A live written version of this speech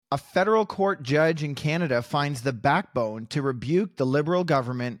A federal court judge in Canada finds the backbone to rebuke the Liberal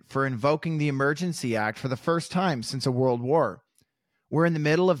government for invoking the Emergency Act for the first time since a world war. We're in the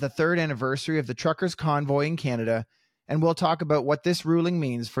middle of the third anniversary of the truckers' convoy in Canada, and we'll talk about what this ruling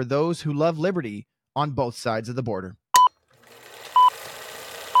means for those who love liberty on both sides of the border.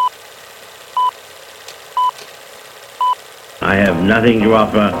 I have nothing to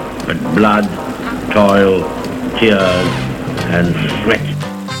offer but blood, toil, tears, and sweat.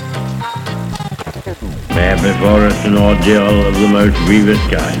 We have before us an ordeal of the most grievous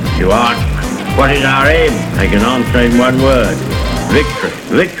kind. You ask, what is our aim? I can answer in one word. Victory.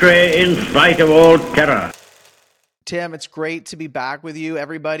 Victory in spite of all terror. Tim, it's great to be back with you,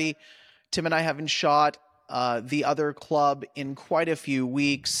 everybody. Tim and I haven't shot the other club in quite a few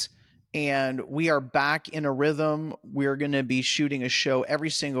weeks, and we are back in a rhythm. We're going to be shooting a show every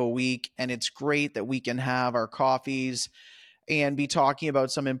single week, and it's great that we can have our coffees and be talking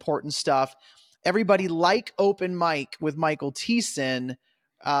about some important stuff. Everybody, like Open Mic with Michael Thiessen,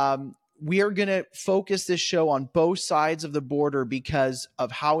 we are going to focus this show on both sides of the border because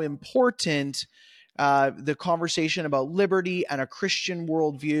of how important the conversation about liberty and a Christian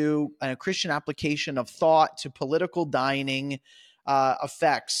worldview and a Christian application of thought to political dining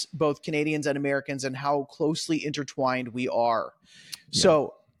affects both Canadians and Americans and how closely intertwined we are. Yeah.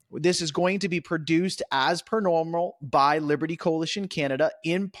 So this is going to be produced as per normal by Liberty Coalition Canada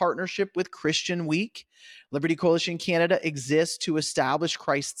in partnership with Christian Week. Liberty Coalition Canada exists to establish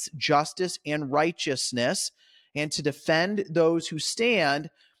Christ's justice and righteousness and to defend those who stand.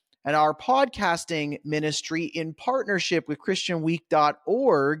 And our podcasting ministry in partnership with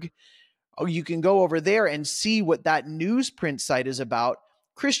christianweek.org, you can go over there and see what that newsprint site is about.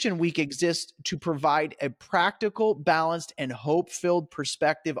 Christian Week exists to provide a practical, balanced, and hope-filled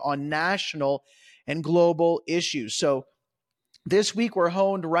perspective on national and global issues. So this week we're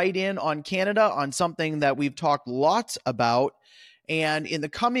honed right in on Canada, on something that we've talked lots about. And in the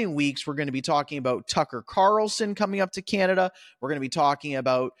coming weeks, we're going to be talking about Tucker Carlson coming up to Canada. We're going to be talking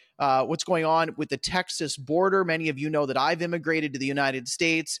about what's going on with the Texas border. Many of you know that I've immigrated to the United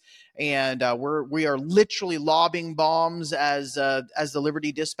States, and we are literally lobbing bombs as the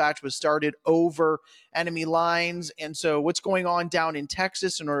Liberty Dispatch was started over enemy lines. And so what's going on down in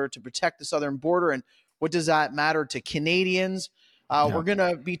Texas in order to protect the southern border, and what does that matter to Canadians? We're going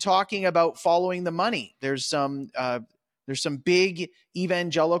to be talking about following the money. There's some big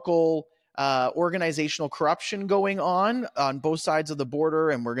evangelical organizational corruption going on both sides of the border,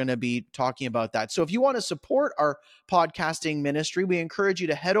 and we're going to be talking about that. So if you want to support our podcasting ministry, we encourage you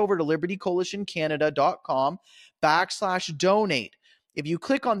to head over to libertycoalitioncanada.com/donate. If you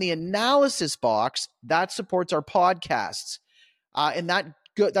click on the analysis box, that supports our podcasts, and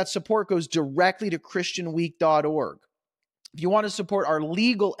that support goes directly to christianweek.org. If you want to support our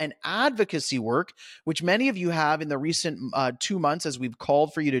legal and advocacy work, which many of you have in the recent 2 months as we've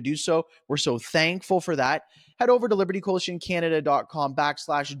called for you to do so, we're so thankful for that. Head over to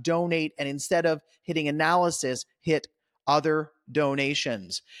libertycoalitioncanada.com/donate, and instead of hitting analysis, hit other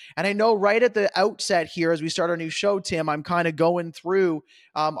donations. And I know right at the outset here, as we start our new show, Tim, I'm kind of going through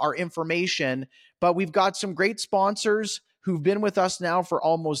our information, but we've got some great sponsors who've been with us now for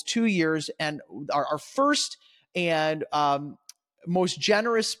almost 2 years, and our first and most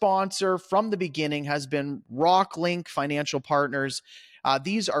generous sponsor from the beginning has been RockLink Financial Partners.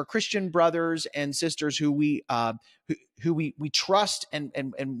 These are Christian brothers and sisters who we trust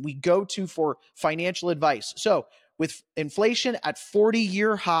and we go to for financial advice. So with inflation at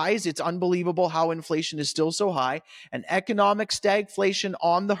 40-year highs, it's unbelievable how inflation is still so high, and economic stagflation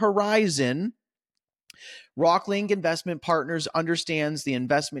on the horizon, RockLink Investment Partners understands the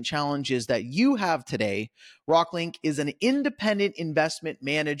investment challenges that you have today. RockLink is an independent investment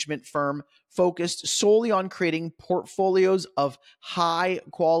management firm focused solely on creating portfolios of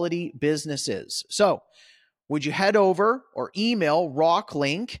high-quality businesses. So, would you head over or email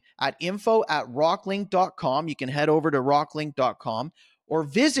RockLink at info@rocklink.com. You can head over to rocklink.com or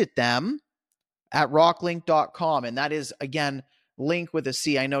visit them at rocklink.com. And that is, again, link with a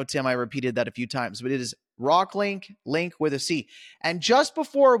C. I know, Tim, I repeated that a few times, but it is RockLink, link with a C. And just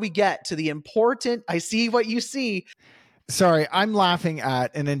before we get to the important, I see what you see. Sorry, I'm laughing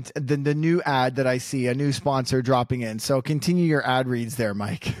at the new ad that I see, a new sponsor dropping in. So continue your ad reads there,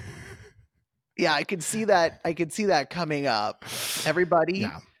 Mike. Yeah, I could see that. I could see that coming up. Everybody,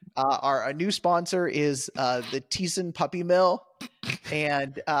 our new sponsor is the Thiessen Puppy Mill,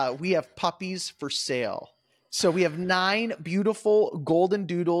 and we have puppies for sale. So we have 9 beautiful golden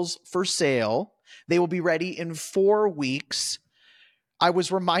doodles for sale. They will be ready in 4 weeks. I was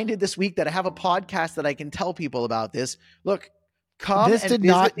reminded this week that I have a podcast that I can tell people about this. Look, come This and did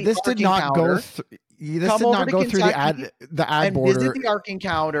visit not. the This Ark did not go. Encounter. This Come did over not to go through the Kentucky ad and border. visit the Ark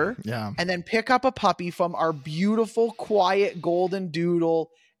Encounter. Yeah. And then pick up a puppy from our beautiful, quiet golden doodle,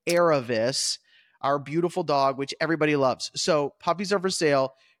 Aravis, our beautiful dog, which everybody loves. So puppies are for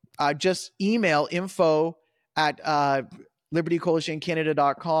sale. Just email info at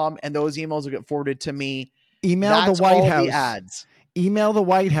libertycoalitioncanada.com, and those emails will get forwarded to me. Email That's the White all House. the ads. Email the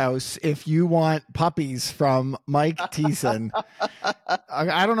White House if you want puppies from Mike Thiessen.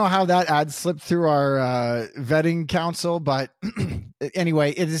 I don't know how that ad slipped through our vetting council, but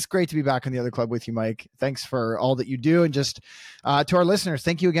anyway, it is great to be back on the other club with you, Mike. Thanks for all that you do. And just to our listeners,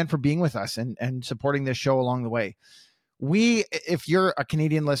 thank you again for being with us and supporting this show along the way. If you're a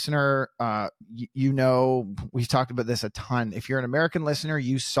Canadian listener, you know, we've talked about this a ton. If you're an American listener,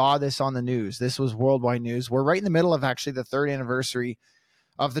 you saw this on the news. This was worldwide news. We're right in the middle of actually the 3rd anniversary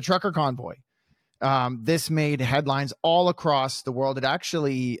of the trucker convoy. This made headlines all across the world. It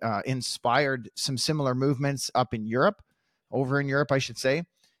actually inspired some similar movements over in Europe, I should say.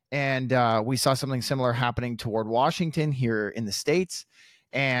 And we saw something similar happening toward Washington here in the States.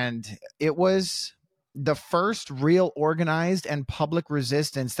 And it was the first real organized and public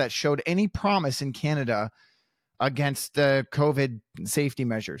resistance that showed any promise in Canada against the COVID safety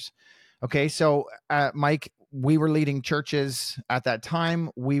measures. Okay, so Mike, we were leading churches at that time.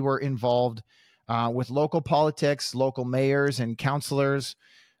 We were involved with local politics, local mayors and councillors,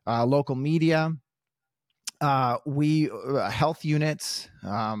 local media, health units,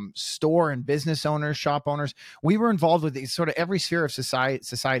 store and business owners, shop owners. We were involved with sort of every sphere of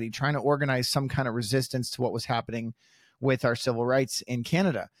society, trying to organize some kind of resistance to what was happening with our civil rights in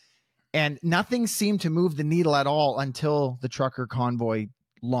Canada. And nothing seemed to move the needle at all until the trucker convoy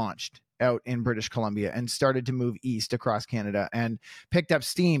launched out in British Columbia and started to move east across Canada and picked up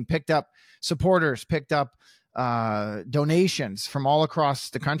steam, picked up supporters, picked up donations from all across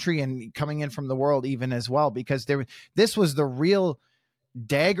the country and coming in from the world even as well, because this was the real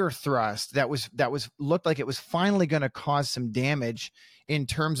dagger thrust that looked like it was finally going to cause some damage in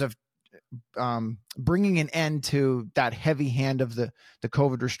terms of bringing an end to that heavy hand of the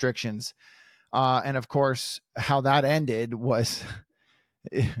COVID restrictions. And of course, how that ended was,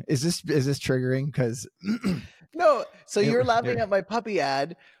 is this triggering? Because no, so you're laughing at my puppy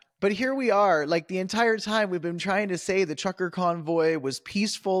ad, but here we are. Like the entire time we've been trying to say the trucker convoy was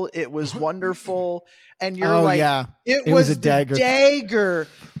peaceful, it was wonderful, and you're it was a dagger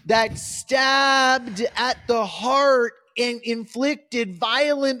that stabbed at the heart and inflicted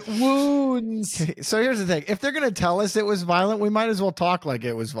violent wounds. Okay, so here's the thing: if they're going to tell us it was violent, we might as well talk like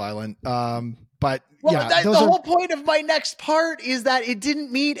it was violent. But yeah, the whole point of my next part is that it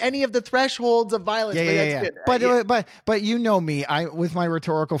didn't meet any of the thresholds of violence. Yeah. But you know me, with my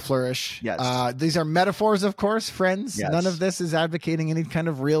rhetorical flourish. Yes. These are metaphors, of course, friends. Yes. None of this is advocating any kind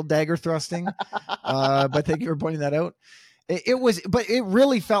of real dagger thrusting. But thank you for pointing that out. But it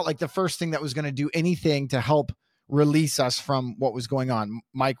really felt like the first thing that was going to do anything to help release us from what was going on.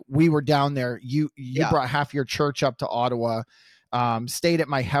 Mike, we were down there. You brought half your church up to Ottawa. Stayed at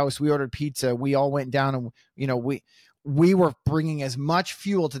my house. We ordered pizza. We all went down and, we were bringing as much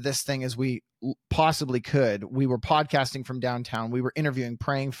fuel to this thing as we possibly could. We were podcasting from downtown. We were interviewing,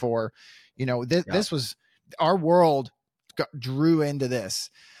 praying for, this was our world drew into this.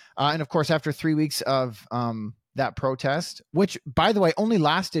 And of course, after 3 weeks of, that protest, which by the way, only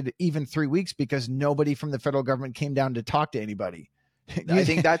lasted even 3 weeks because nobody from the federal government came down to talk to anybody. I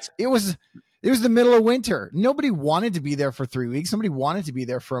think it was the middle of winter. Nobody wanted to be there for 3 weeks. Somebody wanted to be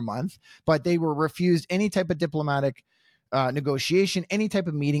there for a month, but they were refused any type of diplomatic negotiation, any type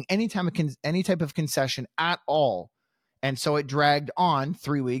of meeting, any type of concession at all. And so it dragged on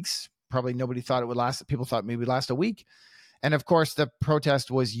 3 weeks. Probably nobody thought it would last. People thought maybe it would last a week. And of course, the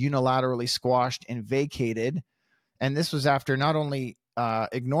protest was unilaterally squashed and vacated. And this was after not only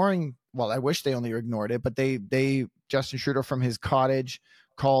ignoring, well, I wish they only ignored it, but they Justin Trudeau from his cottage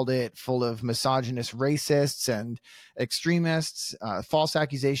called it full of misogynist racists and extremists, false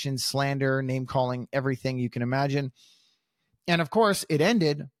accusations, slander, name calling, everything you can imagine. And of course, it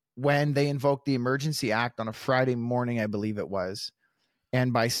ended when they invoked the Emergency Act on a Friday morning, I believe it was.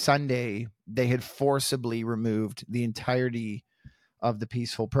 And by Sunday, they had forcibly removed the entirety of the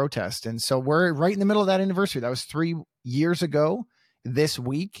peaceful protest. And so we're right in the middle of that anniversary. That was 3 years ago this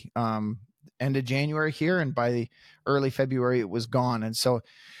week, end of January here. And by the early February, it was gone. And so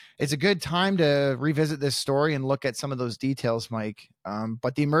it's a good time to revisit this story and look at some of those details, Mike.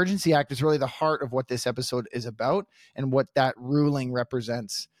 But the Emergency Act is really the heart of what this episode is about and what that ruling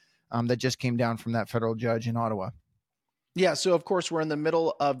represents that just came down from that federal judge in Ottawa. Yeah. So of course we're in the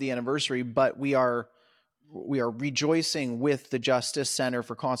middle of the anniversary, but we are rejoicing with the Justice Center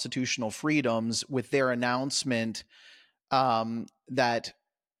for Constitutional Freedoms with their announcement that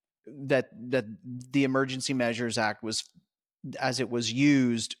the Emergency Measures Act was, as it was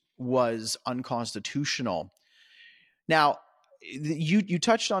used, was unconstitutional. Now, you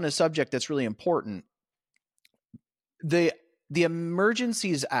touched on a subject that's really important. The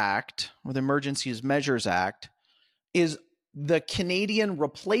Emergencies Act, or the Emergencies Measures Act, is the Canadian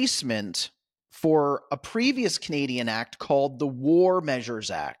replacement for a previous Canadian act called the War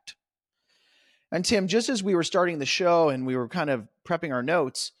Measures Act. And Tim, just as we were starting the show and we were kind of prepping our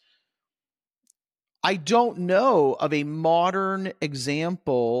notes, I don't know of a modern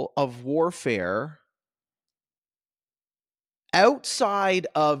example of warfare outside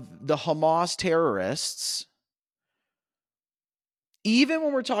of the Hamas terrorists, even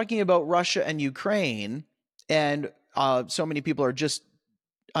when we're talking about Russia and Ukraine, and so many people are just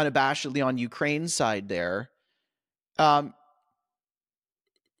unabashedly on Ukraine's side there.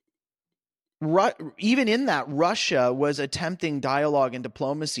 Even in that, Russia was attempting dialogue and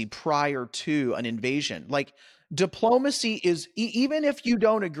diplomacy prior to an invasion. Like, diplomacy is, even if you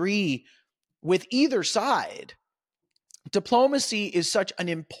don't agree with either side, diplomacy is such an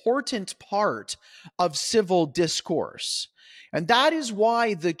important part of civil discourse. And that is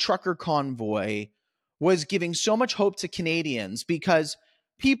why the trucker convoy was giving so much hope to Canadians, because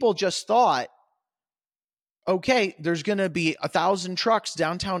people just thought, okay, there's going to be 1,000 trucks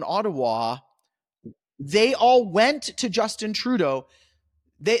downtown Ottawa. They all went to Justin Trudeau.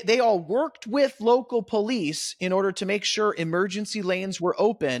 They all worked with local police in order to make sure emergency lanes were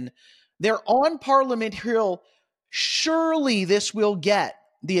open. They're on Parliament Hill. Surely this will get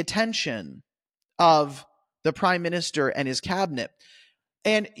the attention of the Prime Minister and his cabinet.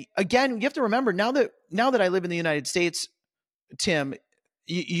 And again, you have to remember, now that I live in the United States, Tim,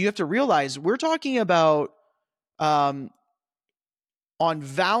 you have to realize we're talking about on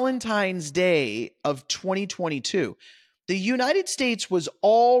Valentine's Day of 2022. The United States was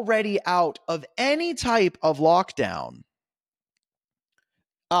already out of any type of lockdown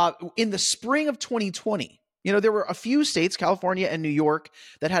in the spring of 2020. You know, there were a few states, California and New York,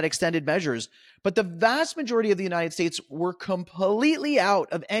 that had extended measures, but the vast majority of the United States were completely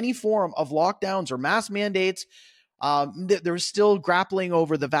out of any form of lockdowns or mask mandates. They're still grappling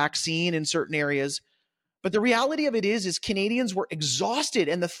over the vaccine in certain areas. But the reality of it is Canadians were exhausted,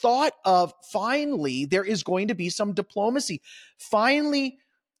 and the thought of finally there is going to be some diplomacy. Finally,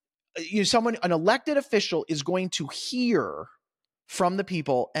 an elected official is going to hear from the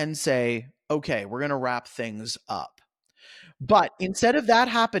people and say, okay, we're going to wrap things up. But instead of that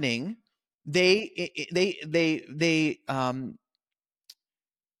happening, they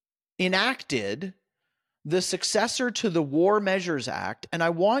enacted the successor to the War Measures Act. And I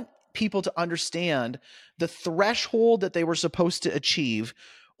want people to understand the threshold that they were supposed to achieve,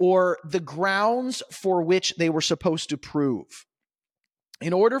 or the grounds for which they were supposed to prove.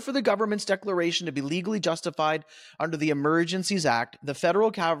 In order for the government's declaration to be legally justified under the Emergencies Act, the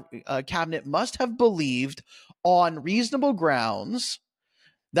federal cabinet must have believed on reasonable grounds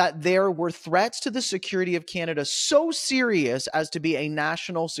that there were threats to the security of Canada so serious as to be a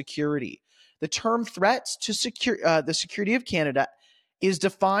national security. The term threats to the security of Canada is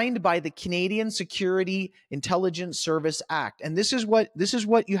defined by the Canadian Security Intelligence Service Act. And this is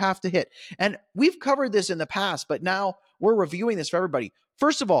what you have to hit. And we've covered this in the past, but now we're reviewing this for everybody.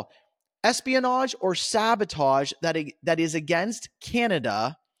 First of all, espionage or sabotage that is against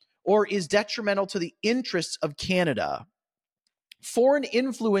Canada or is detrimental to the interests of Canada. Foreign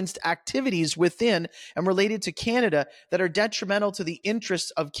influenced activities within and related to Canada that are detrimental to the interests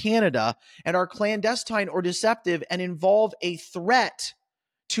of Canada and are clandestine or deceptive and involve a threat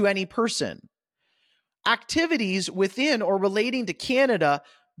to any person. Activities within or relating to Canada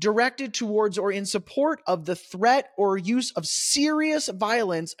directed towards or in support of the threat or use of serious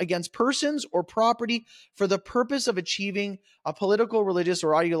violence against persons or property for the purpose of achieving a political, religious,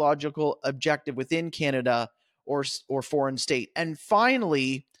 or ideological objective within Canada or foreign state. And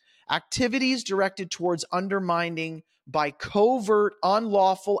finally, activities directed towards undermining by covert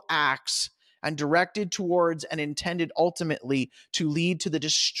unlawful acts and directed towards and intended ultimately to lead to the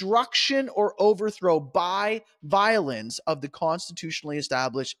destruction or overthrow by violence of the constitutionally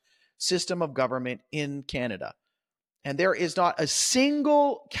established system of government in Canada. And there is not a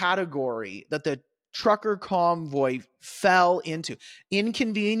single category that the trucker convoy fell into.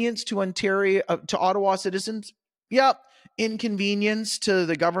 Inconvenience to Ottawa citizens? Yep. Inconvenience to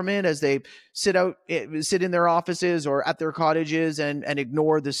the government as they sit in their offices or at their cottages and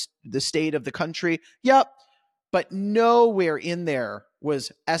ignore the state of the country? Yep. But nowhere in there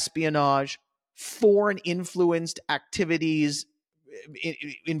was espionage, foreign influenced activities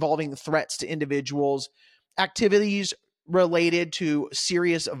involving threats to individuals, activities related to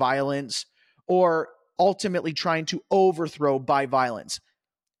serious violence, or ultimately trying to overthrow by violence.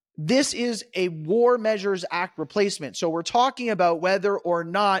 This is a War Measures Act replacement. So we're talking about whether or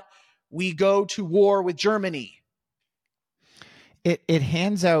not we go to war with Germany. It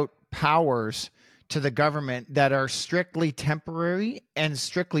hands out powers to the government that are strictly temporary and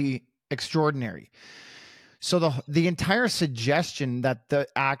strictly extraordinary. So the entire suggestion that the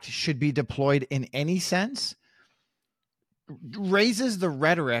act should be deployed in any sense raises the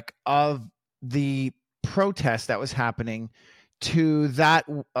rhetoric of the protest that was happening to that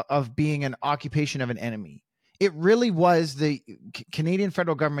of being an occupation of an enemy. It really was the Canadian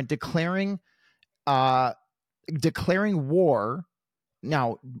federal government declaring war.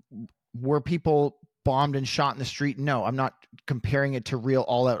 Now, were people bombed and shot in the street? No, I'm not comparing it to real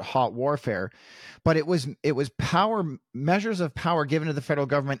all-out hot warfare, but it was measures of power given to the federal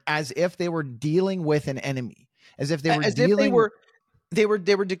government as if they were dealing with an enemy, as if they were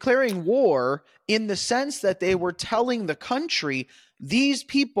declaring war in the sense that they were telling the country these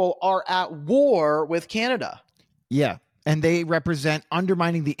people are at war with Canada. Yeah. And they represent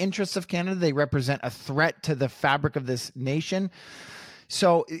undermining the interests of Canada. They represent a threat to the fabric of this nation.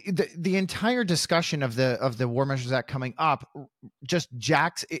 So the entire discussion of the War Measures Act coming up just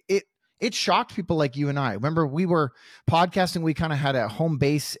jacks it. It shocked people like you and I. Remember, we were podcasting. We kind of had a home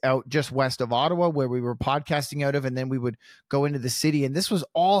base out just west of Ottawa where we were podcasting out of, and then we would go into the city. And this was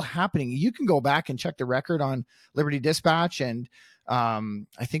all happening. You can go back and check the record on Liberty Dispatch. And I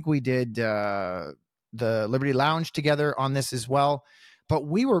think we did the Liberty Lounge together on this as well. But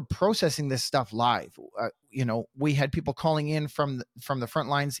we were processing this stuff live. We had people calling in from the front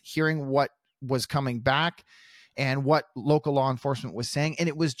lines, hearing what was coming back and what local law enforcement was saying. And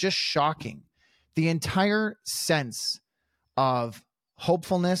it was just shocking. The entire sense of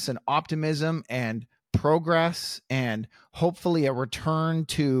hopefulness and optimism and progress and hopefully a return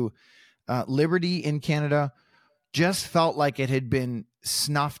to liberty in Canada just felt like it had been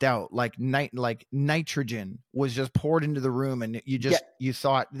snuffed out, like nitrogen was just poured into the room. And you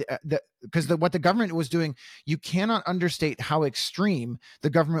thought that because what the government was doing, you cannot understate how extreme the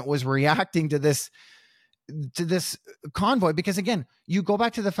government was reacting to this convoy. Because again, you go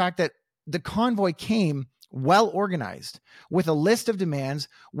back to the fact that the convoy came well organized with a list of demands,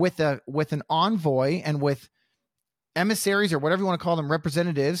 with an envoy and with emissaries, or whatever you want to call them,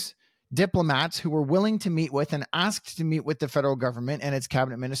 representatives, diplomats who were willing to meet with and asked to meet with the federal government and its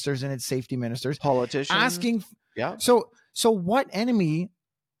cabinet ministers and its safety ministers, politicians asking. Yeah. So what enemy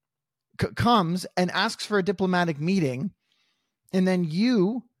comes and asks for a diplomatic meeting, and then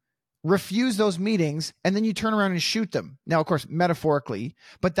you refuse those meetings, and then you turn around and shoot them? Now, of course, metaphorically,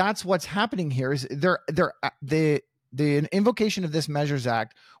 but that's what's happening here. Is the invocation of this Measures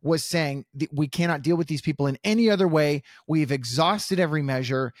Act was saying that we cannot deal with these people in any other way. We've exhausted every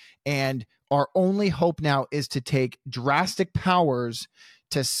measure, and our only hope now is to take drastic powers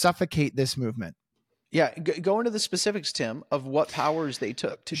to suffocate this movement. Yeah, go into the specifics, Tim, of what powers they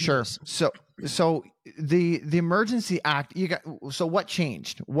took to do this. So the Emergency Act, so what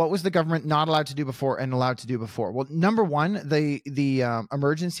changed? What was the government not allowed to do before and allowed to do before? Well, number one, the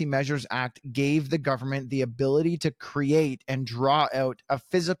Emergency Measures Act gave the government the ability to create and draw out a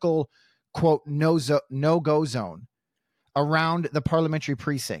physical, quote, no-go zone around the parliamentary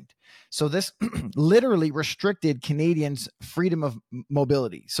precinct. So this literally restricted Canadians' freedom of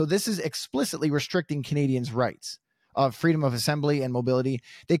mobility. So this is explicitly restricting Canadians' rights of freedom of assembly and mobility.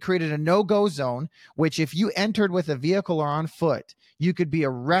 They created a no-go zone, which if you entered with a vehicle or on foot, you could be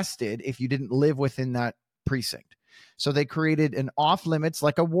arrested if you didn't live within that precinct. So they created an off-limits,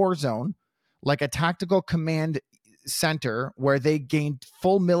 like a war zone, like a tactical command center, where they gained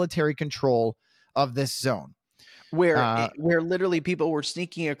full military control of this zone. Where literally people were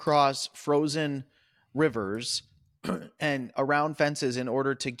sneaking across frozen rivers and around fences in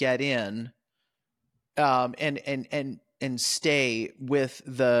order to get in, and stay with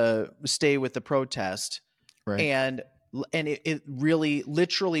the protest, right? And it really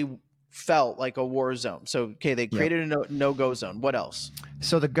literally felt like a war zone. So they created a no-go zone. What else?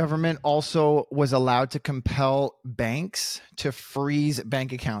 So the government also was allowed to compel banks to freeze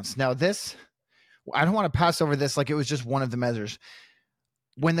bank accounts. Now this, I don't want to pass over this like it was just one of the measures.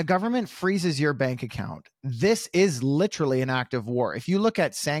 When the government freezes your bank account, this is literally an act of war. If you look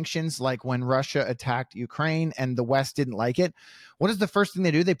at sanctions, like when Russia attacked Ukraine and the West didn't like it, what is the first thing they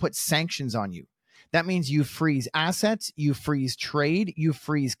do? They put sanctions on you. That means you freeze assets, you freeze trade, you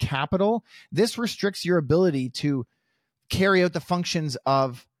freeze capital. This restricts your ability to carry out the functions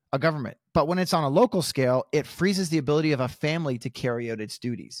of a government. But when it's on a local scale, it freezes the ability of a family to carry out its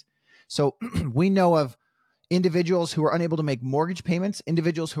duties. So we know of individuals who are unable to make mortgage payments,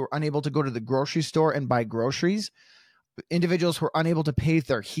 individuals who are unable to go to the grocery store and buy groceries, individuals who are unable to pay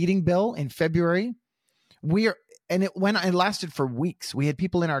their heating bill in February. It lasted for weeks. We had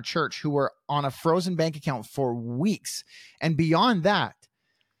people in our church who were on a frozen bank account for weeks. And beyond that,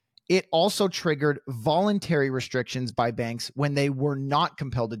 it also triggered voluntary restrictions by banks when they were not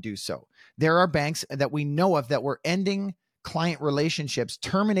compelled to do so. There are banks that we know of that were ending client relationships,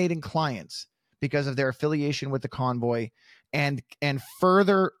 terminating clients because of their affiliation with the convoy, and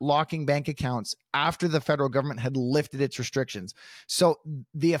further locking bank accounts after the federal government had lifted its restrictions. So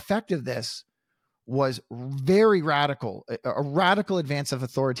the effect of this was very radical, a radical advance of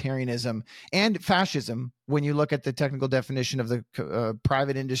authoritarianism and fascism. When you look at the technical definition of the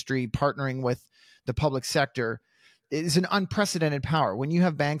private industry partnering with the public sector, it is an unprecedented power. When you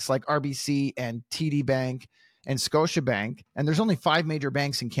have banks like RBC and TD Bank and Scotiabank, and there's only 5 major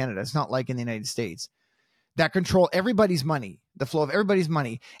banks in Canada, it's not like in the United States, that control everybody's money, the flow of everybody's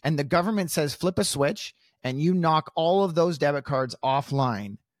money, and the government says flip a switch and you knock all of those debit cards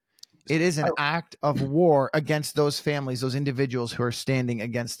offline. It is an act of war against those families, those individuals who are standing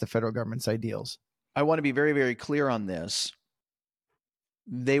against the federal government's ideals. I want to be very, very clear on this.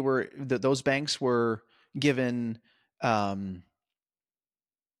 Those banks were given, they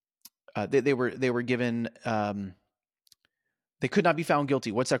were given, they could not be found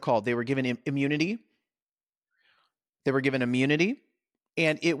guilty. What's that called? They were given immunity. They were given immunity,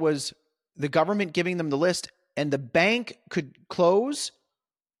 and it was the government giving them the list, and the bank could close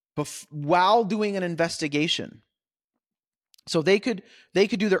while doing an investigation. So they could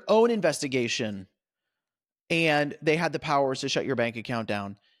do their own investigation, and they had the powers to shut your bank account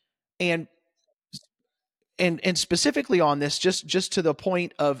down. And specifically on this, just to the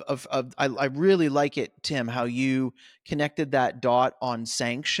point of I really like it, Tim, how you connected that dot on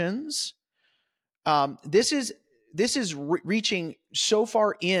sanctions. This is reaching so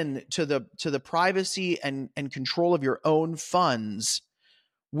far in to the privacy and control of your own funds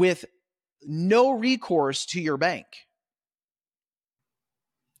with no recourse to your bank.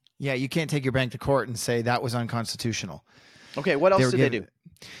 Yeah, you can't take your bank to court and say that was unconstitutional. Okay, what else did they do?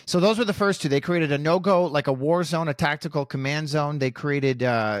 So those were the first two. They created a no-go, like a war zone, a tactical command zone. They created,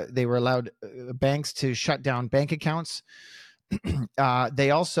 they were allowed banks to shut down bank accounts.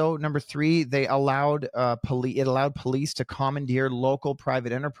 They also, number 3, they allowed it allowed police to commandeer local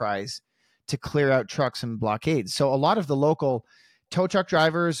private enterprise to clear out trucks and blockades. So a lot of the local tow truck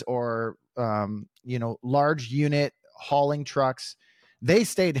drivers or large unit hauling trucks, they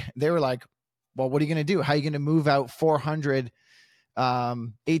were like, well, what are you going to do? How are you going to move out 400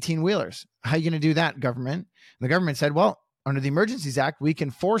 18-wheelers? How are you going to do that, government? And the government said, well, under the Emergencies Act, we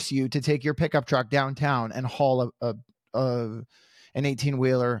can force you to take your pickup truck downtown and haul an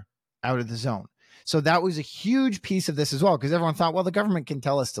 18-wheeler out of the zone. So that was a huge piece of this as well, because everyone thought, well, the government can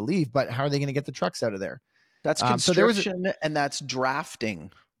tell us to leave, but how are they going to get the trucks out of there? That's conscription, and that's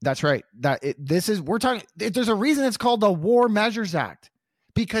drafting. That's right. There's a reason it's called the War Measures Act,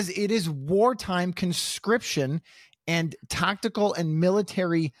 because it is wartime conscription and tactical and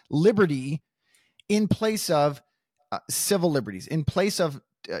military liberty in place of civil liberties, in place of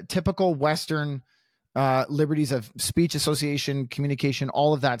typical Western liberties of speech, association, communication,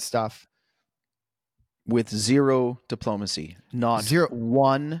 all of that stuff. With zero diplomacy, not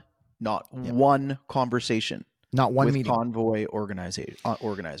one conversation, not one with meeting. Convoy organizers.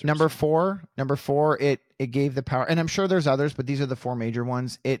 Number four, it gave the power, and I'm sure there's others, but these are the 4 major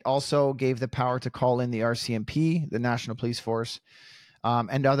ones. It also gave the power to call in the RCMP, the National Police Force,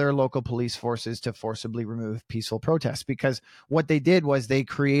 and other local police forces to forcibly remove peaceful protests. Because what they did was they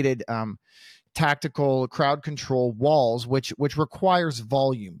created tactical crowd control walls, which requires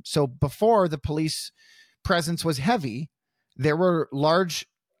volume. So before, the police presence was heavy, there were large,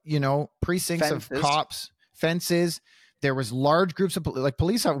 precincts of cops, fences. There was large groups of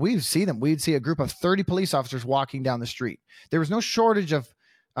police. We'd see them. We'd see a group of 30 police officers walking down the street. There was no shortage of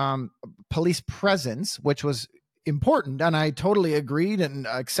police presence, which was important. And I totally agreed and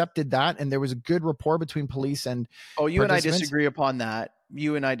accepted that. And there was a good rapport between police and you and I disagree upon that.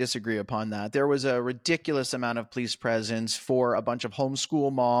 There was a ridiculous amount of police presence for a bunch of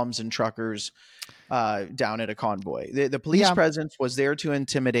homeschool moms and truckers down at a convoy. The police presence was there to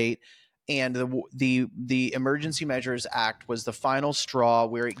intimidate. And the Emergency Measures Act was the final straw,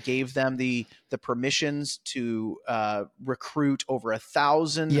 where it gave them the permissions to recruit over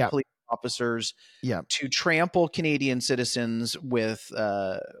 1,000 police officers to trample Canadian citizens with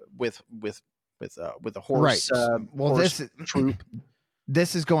a horse. Right. Horse troop.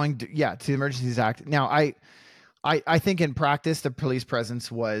 this is going to the Emergencies Act. Now, I think in practice the police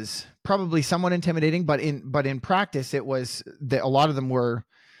presence was probably somewhat intimidating, but in practice it was that a lot of them were,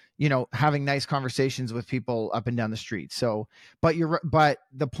 having nice conversations with people up and down the street. So, but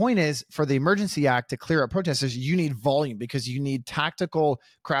the point is, for the Emergency Act to clear up protesters, you need volume, because you need tactical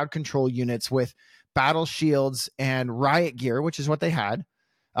crowd control units with battle shields and riot gear, which is what they had.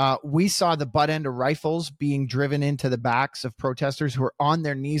 We saw the butt end of rifles being driven into the backs of protesters who were on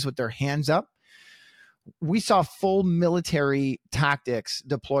their knees with their hands up. We saw full military tactics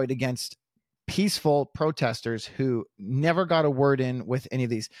deployed against peaceful protesters who never got a word in with any of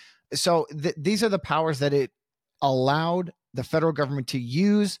these. So these are the powers that it allowed the federal government to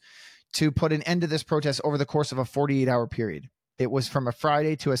use to put an end to this protest over the course of a 48-hour period. It was from a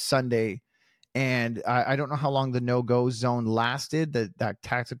Friday to a Sunday. And I don't know how long the no-go zone lasted, that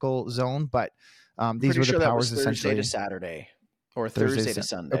tactical zone, but these were the powers essentially. Thursday to Saturday, or Thursday to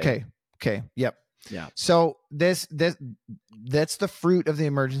Sunday. Okay. Yep. Yeah. So that's the fruit of the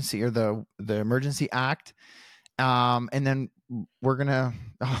emergency, or the Emergency Act. And then we're gonna,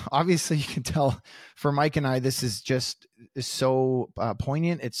 obviously you can tell for Mike and I, this is so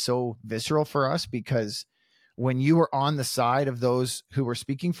poignant. It's so visceral for us, because when you were on the side of those who were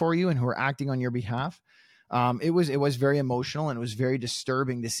speaking for you and who were acting on your behalf, it was very emotional, and it was very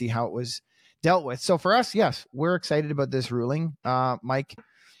disturbing to see how it was dealt with. So for us, yes, we're excited about this ruling. Mike,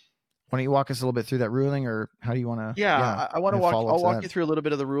 why don't you walk us a little bit through that ruling, or how do you want to? I want to walk. I'll walk you through a little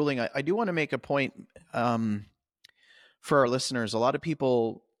bit of the ruling. I do want to make a point for our listeners. A lot of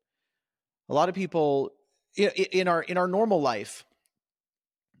people in our normal life,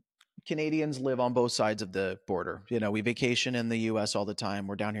 Canadians live on both sides of the border. We vacation in the U.S. all the time.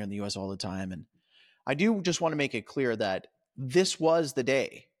 We're down here in the U.S. all the time. And I do just want to make it clear that this was the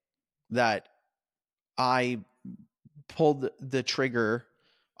day that I pulled the trigger.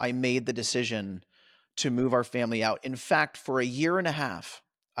 I made the decision to move our family out. In fact, for a year and a half,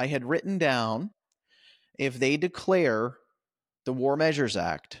 I had written down, if they declare the War Measures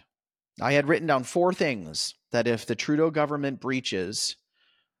Act, I had written down 4 things that if the Trudeau government breaches,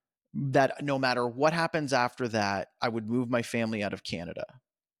 that no matter what happens after that, I would move my family out of Canada.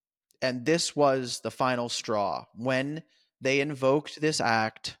 And this was the final straw. When they invoked this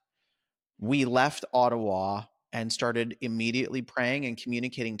act, we left Ottawa and started immediately praying and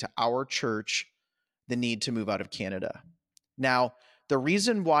communicating to our church the need to move out of Canada. Now, the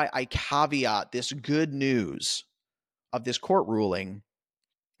reason why I caveat this good news of this court ruling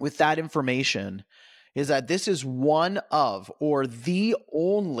with that information is that this is one of, or the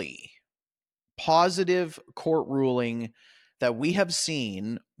only, positive court ruling that we have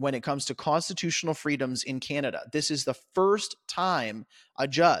seen when it comes to constitutional freedoms in Canada. This is the first time a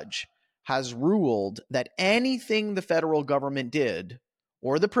judge has ruled that anything the federal government did,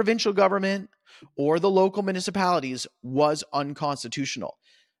 or the provincial government, or the local municipalities, was unconstitutional.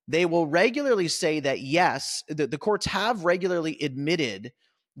 They will regularly say that, yes, the courts have regularly admitted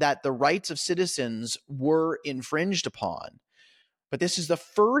that the rights of citizens were infringed upon. But this is the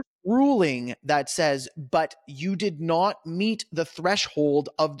first ruling that says, but you did not meet the threshold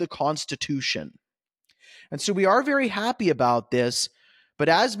of the Constitution. And so we are very happy about this. But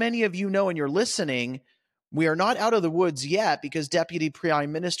as many of you know, and you're listening, we are not out of the woods yet, because Deputy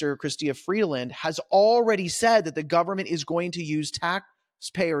Prime Minister Chrystia Freeland has already said that the government is going to use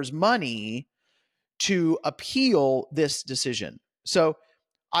taxpayers' money to appeal this decision. So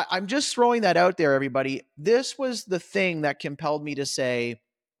I'm just throwing that out there, everybody. This was the thing that compelled me to say,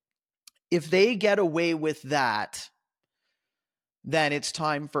 if they get away with that, then it's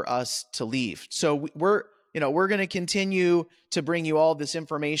time for us to leave. So we're going to continue to bring you all this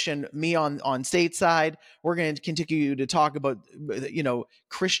information. Me on stateside, we're going to continue to talk about,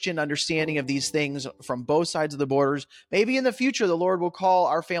 Christian understanding of these things from both sides of the borders. Maybe in the future, the Lord will call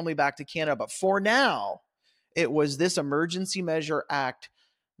our family back to Canada. But for now, it was this Emergency Measure Act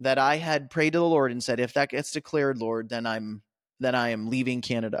that I had prayed to the Lord and said, if that gets declared, Lord, then I am leaving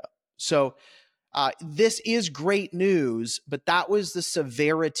Canada. So this is great news, but that was the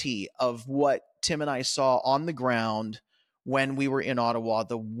severity of what Tim and I saw on the ground when we were in Ottawa,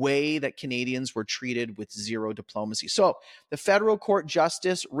 the way that Canadians were treated with zero diplomacy. So the federal court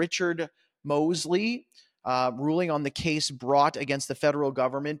justice, Richard Mosley, ruling on the case brought against the federal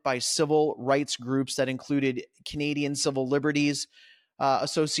government by civil rights groups that included Canadian Civil Liberties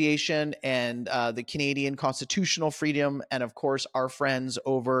Association and the Canadian Constitutional Freedom, and of course our friends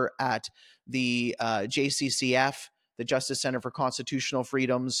over at the JCCF, the Justice Center for Constitutional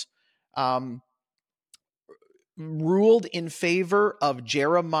Freedoms, ruled in favor of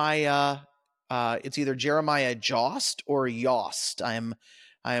Jeremiah It's either Jeremiah Jost or Yost. I'm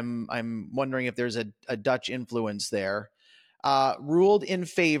wondering if there's a Dutch influence there. Ruled in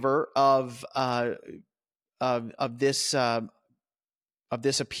favor of this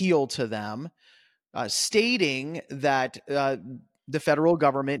appeal to them, stating that the federal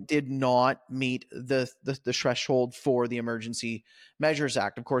government did not meet the threshold for the Emergency Measures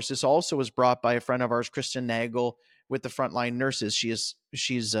Act. Of course, this also was brought by a friend of ours, Kristen Nagel, with the Frontline Nurses.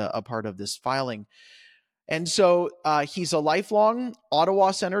 She's a part of this filing. And so he's a lifelong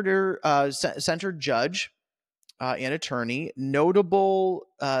Ottawa centered judge and attorney. Notable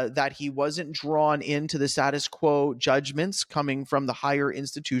that he wasn't drawn into the status quo judgments coming from the higher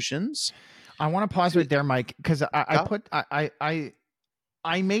institutions. I want to pause right there, Mike, because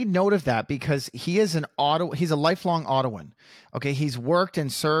I made note of that because he's a lifelong Ottawan. Okay, he's worked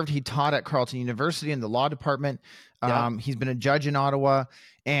and served. He taught at Carleton University in the law department. He's been a judge in Ottawa.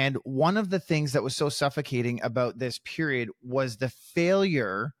 And one of the things that was so suffocating about this period was the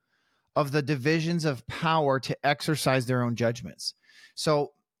failure of the divisions of power to exercise their own judgments.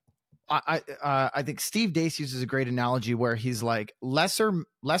 So I think Steve Dace uses a great analogy where he's like, lesser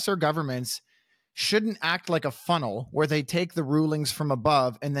governments shouldn't act like a funnel where they take the rulings from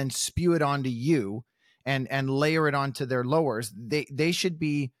above and then spew it onto you and layer it onto their lowers. They should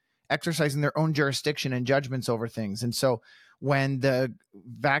be exercising their own jurisdiction and judgments over things. And so when the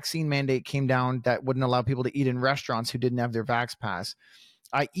vaccine mandate came down that wouldn't allow people to eat in restaurants who didn't have their vax pass,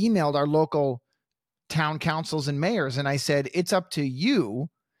 I emailed our local town councils and mayors and I said, it's up to you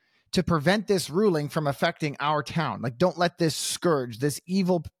to prevent this ruling from affecting our town. Like, don't let this scourge, this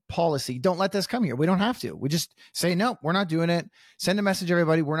evil policy, don't let this come here. We don't have to. We just say, no, we're not doing it. Send a message to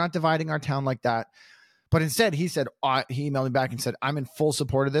everybody. We're not dividing our town like that. But instead, he said, he emailed me back and said, I'm in full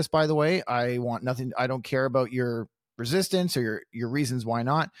support of this, by the way. I want nothing. I don't care about your resistance or your reasons why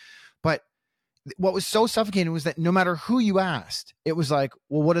not. But what was so suffocating was that no matter who you asked, it was like,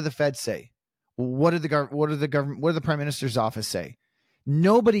 well, what did the Fed say? What did the Prime Minister's office say?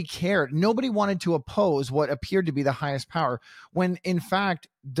 Nobody cared. Nobody wanted to oppose what appeared to be the highest power, when in fact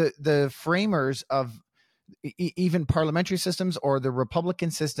the framers of even parliamentary systems or the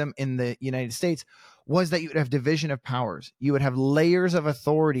Republican system in the United States was that you would have division of powers. You would have layers of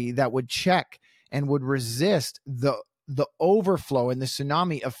authority that would check and would resist the overflow and the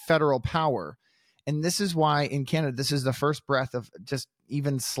tsunami of federal power. And this is why in Canada, this is the first breath of just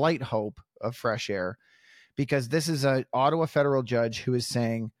even slight hope of fresh air, because this is an Ottawa federal judge who is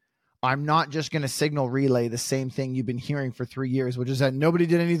saying, I'm not just going to signal relay the same thing you've been hearing for 3 years, which is that nobody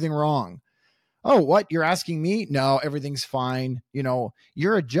did anything wrong. Oh, what? You're asking me? No, everything's fine.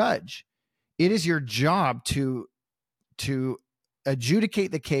 You're a judge. It is your job to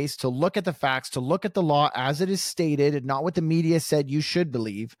adjudicate the case, to look at the facts, to look at the law as it is stated and not what the media said you should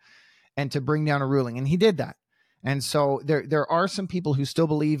believe, and to bring down a ruling. And he did that. And so there are some people who still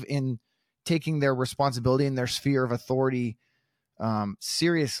believe in taking their responsibility and their sphere of authority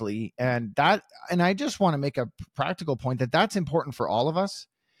seriously. And I just want to make a practical point that that's important for all of us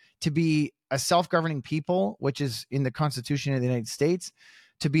to be a self-governing people, which is in the Constitution of the United States,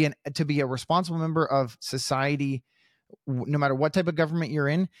 to be a responsible member of society, no matter what type of government you're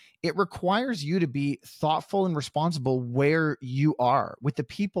in. It requires you to be thoughtful and responsible where you are with the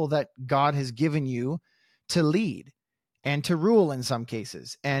people that God has given you to lead and to rule in some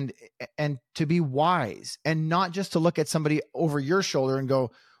cases, and to be wise, and not just to look at somebody over your shoulder and go,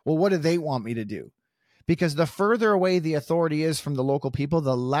 well, what do they want me to do? Because the further away the authority is from the local people,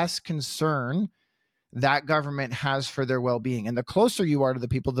 the less concern that government has for their well-being. And the closer you are to the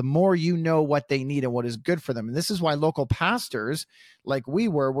people, the more you know what they need and what is good for them. And this is why local pastors, like we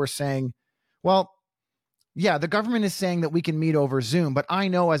were saying, well, yeah, the government is saying that we can meet over Zoom, but I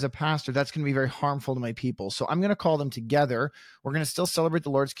know as a pastor, that's going to be very harmful to my people. So I'm going to call them together. We're going to still celebrate the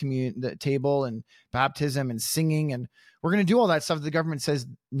Lord's the table and baptism and singing. And we're going to do all that stuff that the government says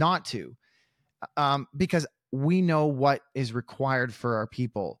not to, because we know what is required for our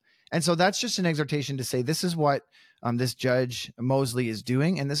people. And so that's just an exhortation to say, this is what this Judge Mosley is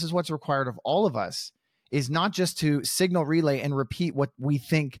doing. And this is what's required of all of us, is not just to signal relay and repeat what we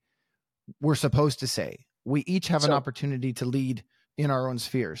think we're supposed to say. We each have an opportunity to lead in our own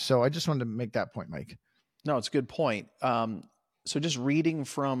spheres. So I just wanted to make that point, Mike. No, it's a good point. So just reading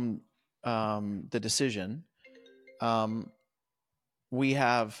from the decision, we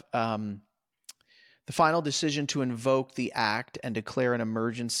have the final decision to invoke the act and declare an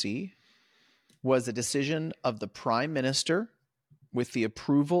emergency was a decision of the Prime Minister with the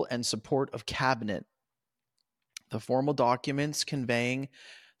approval and support of Cabinet. The formal documents conveying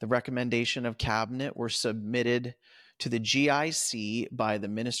the recommendation of Cabinet were submitted to the GIC by the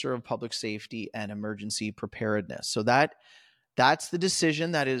Minister of Public Safety and Emergency Preparedness. So that's the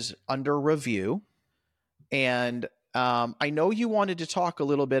decision that is under review. And I know you wanted to talk a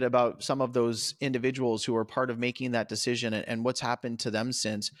little bit about some of those individuals who are part of making that decision and what's happened to them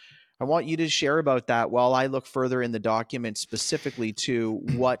since. I want you to share about that while I look further in the document specifically to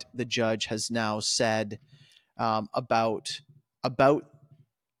what the judge has now said about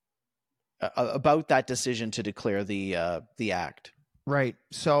that decision to declare the act. Right.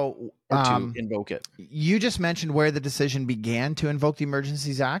 So, or to invoke it. You just mentioned where the decision began to invoke the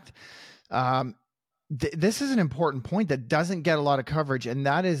Emergencies Act. This is an important point that doesn't get a lot of coverage, and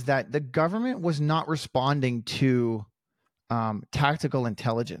that is that the government was not responding to tactical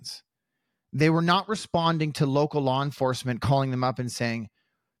intelligence. They were not responding to local law enforcement calling them up and saying,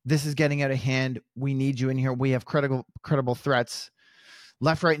 this is getting out of hand. We need you in here. We have credible threats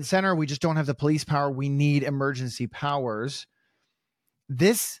left, right, and center. We just don't have the police power. We need emergency powers.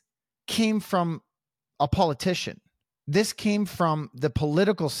 This came from a politician. This came from the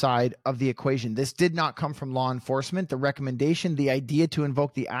political side of the equation. This did not come from law enforcement. The recommendation, the idea to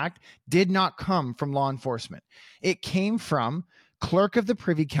invoke the act did not come from law enforcement. It came from Clerk of the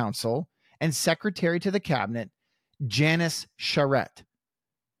Privy Council and Secretary to the Cabinet, Janice Charette.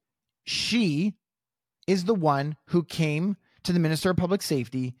 She is the one who came to the Minister of Public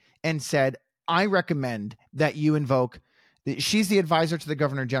Safety and said, I recommend that you invoke. She's the advisor to the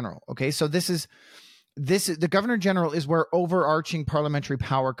Governor General. Okay, so this is the Governor General is where overarching parliamentary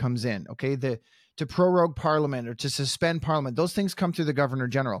power comes in. Okay, to prorogue Parliament or to suspend Parliament, those things come through the Governor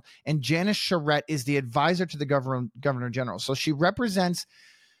General. And Janice Charette is the advisor to the Governor General. So she represents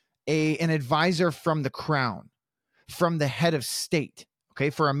an advisor from the Crown, from the head of state. Okay,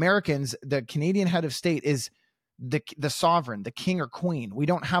 for Americans, the Canadian head of state is the sovereign, the king or queen. We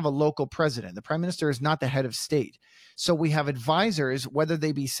don't have a local president. The prime minister is not the head of state. So we have advisors, whether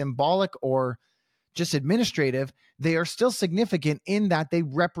they be symbolic or just administrative, they are still significant in that they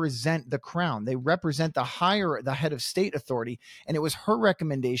represent the crown. They represent the head of state authority. And it was her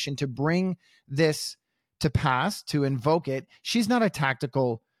recommendation to bring this to pass, to invoke it. She's not a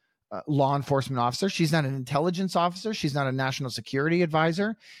tactical law enforcement officer. She's not an intelligence officer. She's not a national security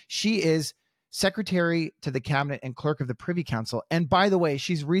advisor. She is Secretary to the Cabinet and Clerk of the Privy Council. And by the way,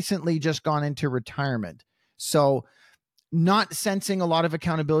 she's recently just gone into retirement. So not sensing a lot of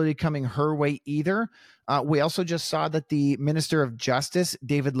accountability coming her way either. We also just saw that the Minister of Justice,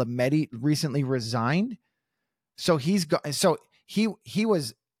 David Lametti, recently resigned. So he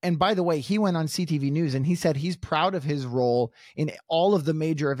was, and by the way, he went on CTV News and he said he's proud of his role in all of the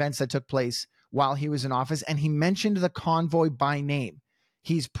major events that took place while he was in office. And he mentioned the convoy by name.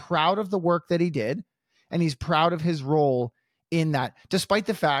 He's proud of the work that he did, and he's proud of his role in that, despite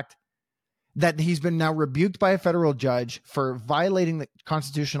the fact that he's been now rebuked by a federal judge for violating the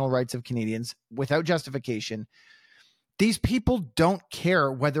constitutional rights of Canadians without justification. These people don't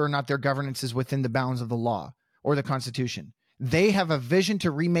care whether or not their governance is within the bounds of the law or the Constitution. They have a vision to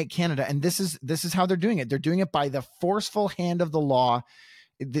remake Canada, and this is how they're doing it. They're doing it by the forceful hand of the law.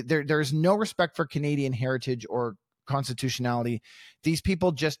 There's no respect for Canadian heritage or constitutionality. These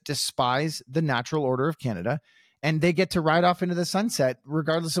people just despise the natural order of Canada, and they get to ride off into the sunset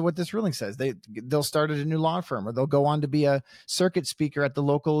regardless of what this ruling says. They'll start at a new law firm, or they'll go on to be a circuit speaker at the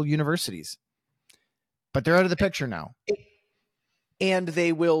local universities. But they're out of the picture now. And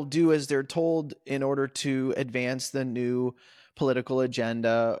they will do as they're told in order to advance the new political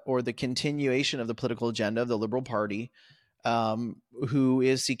agenda or the continuation of the political agenda of the Liberal Party, who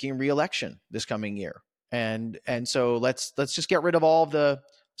is seeking re-election this coming year. And so let's just get rid of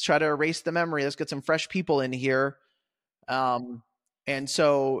let's try to erase the memory. Let's get some fresh people in here. And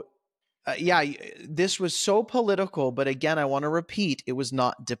so, this was so political, but again, I want to repeat, it was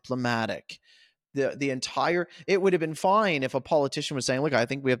not diplomatic. It would have been fine if a politician was saying, look, I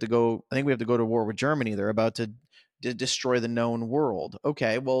think we have to go to war with Germany. They're about to destroy the known world.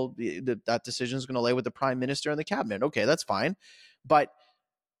 Okay, well, that decision is going to lay with the prime minister and the cabinet. Okay, that's fine. But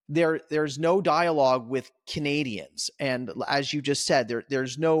there's no dialogue with Canadians. And as you just said,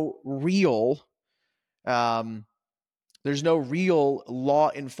 there's no real law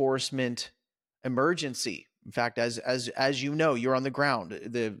enforcement emergency. In fact, as you know, you're on the ground.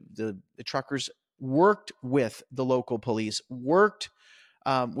 The truckers worked with the local police, worked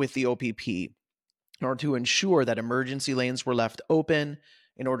with the OPP in order to ensure that emergency lanes were left open,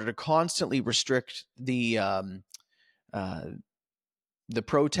 in order to constantly restrict the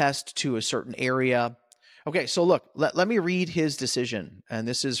protest to a certain area. Okay, so look, let me read his decision. And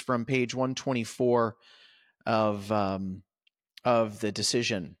this is from page 124 of the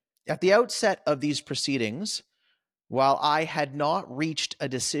decision. At the outset of these proceedings, While I had not reached a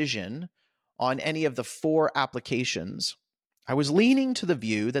decision on any of the 4 applications, I was leaning to the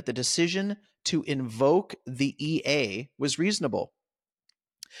view that the decision to invoke the EA was reasonable.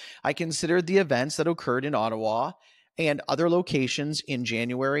 I considered the events that occurred in Ottawa and other locations in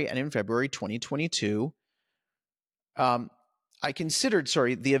January and in February 2022. I considered,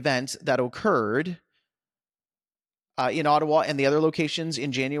 the events that occurred in Ottawa and the other locations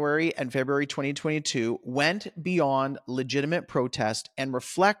in January and February 2022 went beyond legitimate protest and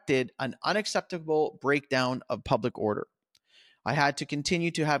reflected an unacceptable breakdown of public order. I had to continue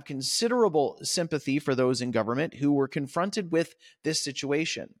to have considerable sympathy for those in government who were confronted with this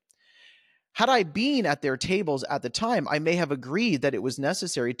situation. Had I been at their tables at the time, I may have agreed that it was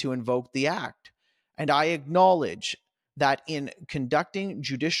necessary to invoke the act. And I acknowledge that in conducting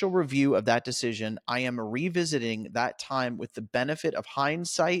judicial review of that decision, I am revisiting that time with the benefit of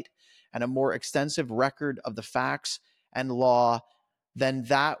hindsight and a more extensive record of the facts and law than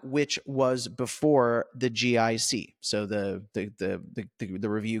that which was before the GIC, so the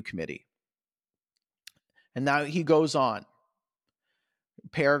review committee. And now he goes on.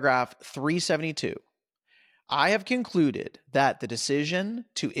 Paragraph 372. I have concluded that the decision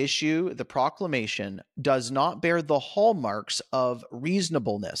to issue the proclamation does not bear the hallmarks of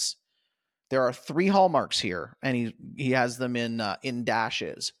reasonableness. There are 3 hallmarks here, and he has them in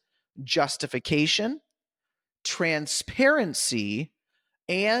dashes: justification, transparency,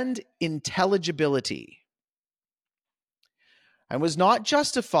 and intelligibility. And was not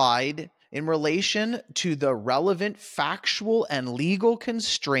justified in relation to the relevant factual and legal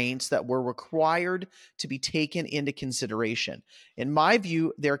constraints that were required to be taken into consideration. In my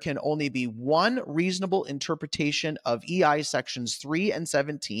view, there can only be one reasonable interpretation of EI sections 3 and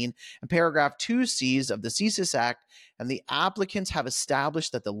 17 and paragraph 2Cs of the CSIS Act, and the applicants have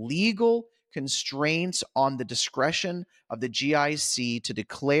established that the legal constraints on the discretion of the GIC to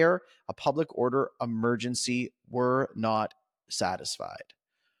declare a public order emergency were not satisfied,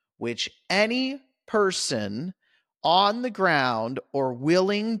 which any person on the ground or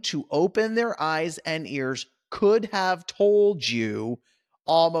willing to open their eyes and ears could have told you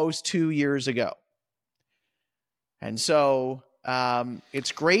almost 2 years ago. And so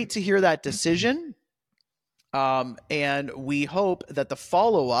it's great to hear that decision. And we hope that the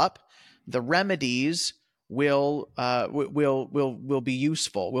follow-up, the remedies will be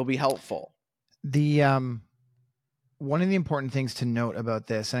useful, will be helpful. The one of the important things to note about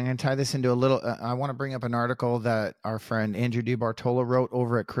this, and I'm going to tie this into a little, I want to bring up an article that our friend Andrew DiBartolo wrote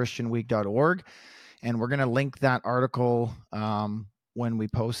over at christianweek.org. And we're going to link that article when we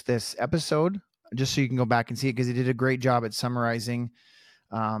post this episode, just so you can go back and see it, because he did a great job at summarizing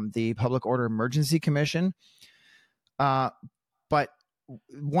the Public Order Emergency Commission. But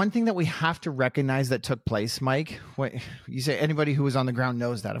one thing that we have to recognize that took place, Mike, what you say, anybody who was on the ground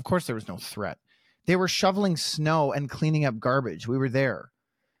knows that. Of course, there was no threat. They were shoveling snow and cleaning up garbage. We were there.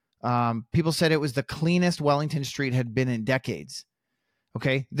 People said it was the cleanest Wellington Street had been in decades.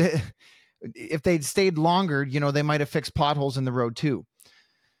 Okay. If they'd stayed longer, they might have fixed potholes in the road too.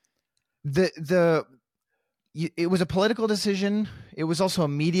 It was a political decision. It was also a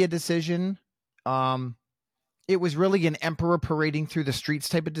media decision. It was really an emperor parading through the streets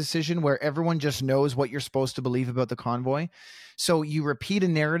type of decision where everyone just knows what you're supposed to believe about the convoy. So you repeat a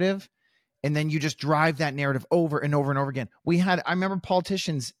narrative, and then you just drive that narrative over and over and over again. I remember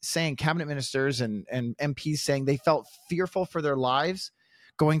politicians saying, cabinet ministers and MPs saying they felt fearful for their lives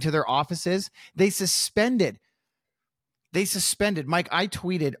going to their offices. They suspended. Mike, I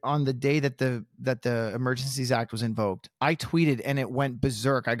tweeted on the day that the Emergencies Act was invoked. I tweeted and it went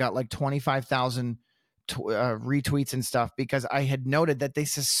berserk. I got like 25,000 retweets and stuff because I had noted that they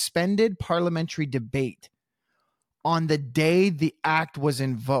suspended parliamentary debate on the day the act was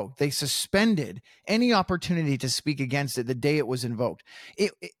invoked. They suspended any opportunity to speak against it the day it was invoked.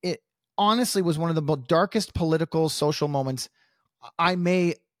 It honestly was one of the darkest political, social moments I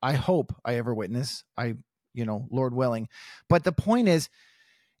hope I ever witness. Lord willing. But the point is,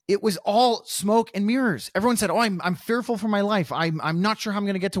 it was all smoke and mirrors. Everyone said, I'm fearful for my life. I'm not sure how I'm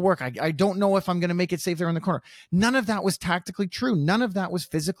going to get to work. I don't know if I'm going to make it safe there in the corner. None of that was tactically true. None of that was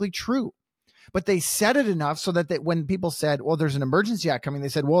physically true. But they said it enough so that when people said, well, there's an emergency act coming, they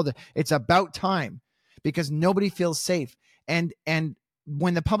said, well, it's about time because nobody feels safe. And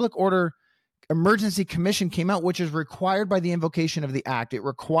when the Public Order Emergency Commission came out, which is required by the invocation of the act, it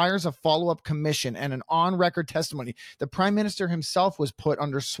requires a follow-up commission and an on-record testimony. The Prime Minister himself was put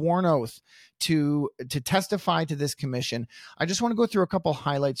under sworn oath to testify to this commission. I just want to go through a couple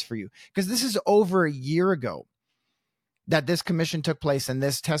highlights for you because this is over a year ago. that this commission took place and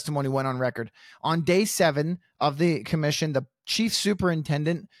this testimony went on record. On day 7 of the commission, the chief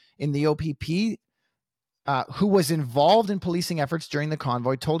superintendent in the OPP, who was involved in policing efforts during the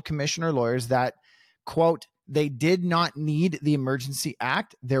convoy, told commissioner lawyers that, quote, they did not need the Emergency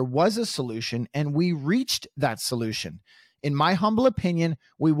Act. There was a solution, and we reached that solution. In my humble opinion,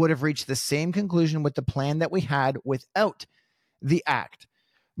 we would have reached the same conclusion with the plan that we had without the act.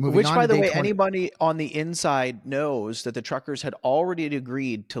 Which, by the way, anybody on the inside knows that the truckers had already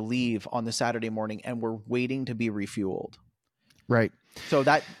agreed to leave on the Saturday morning and were waiting to be refueled. Right. So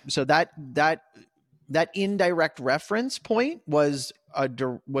that indirect reference point was a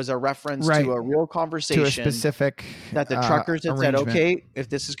reference to a real conversation, to a specific that the truckers had said, okay, if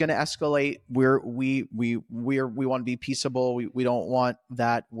this is going to escalate, we want to be peaceable. We don't want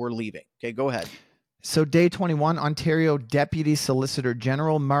that. We're leaving. Okay, go ahead. So day 21, Ontario Deputy Solicitor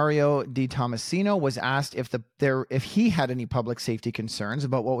General Mario Di Tomasino was asked if he had any public safety concerns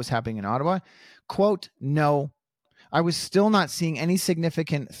about what was happening in Ottawa. Quote, no, I was still not seeing any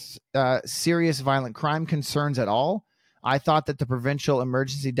significant serious violent crime concerns at all. I thought that the provincial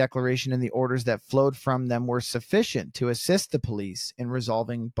emergency declaration and the orders that flowed from them were sufficient to assist the police in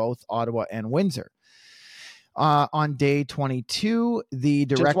resolving both Ottawa and Windsor. On day 22, the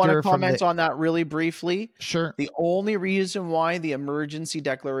director... Just want to comment on that really briefly. Sure. The only reason why the emergency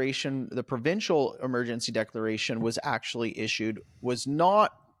declaration, the provincial emergency declaration, was actually issued was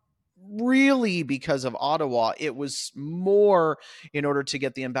not really because of Ottawa. It was more in order to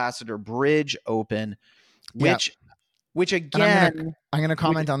get the Ambassador Bridge open, which again... I'm going to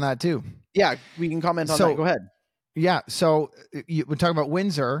comment on that too. Yeah, we can comment on that. Go ahead. Yeah, so we're talking about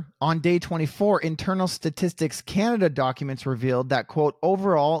Windsor. On day 24, Internal Statistics Canada documents revealed that, quote,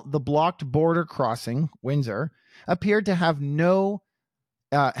 overall, the blocked border crossing, Windsor, appeared to have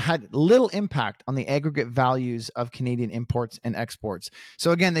had little impact on the aggregate values of Canadian imports and exports.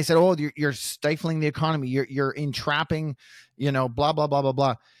 So again, they said, oh, you're stifling the economy. You're entrapping, blah, blah, blah, blah,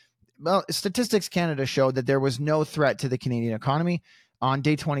 blah. Well, Statistics Canada showed that there was no threat to the Canadian economy. On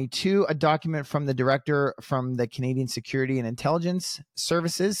day 22, a document from the director from the Canadian Security and Intelligence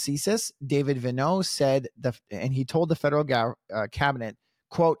Services, CSIS, David Vigneault, said, and he told the federal cabinet,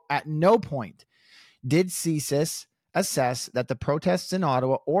 quote, at no point did CSIS assess that the protests in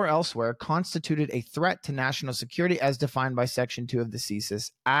Ottawa or elsewhere constituted a threat to national security as defined by Section 2 of the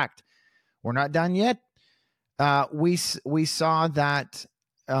CSIS Act. We're not done yet. We saw that...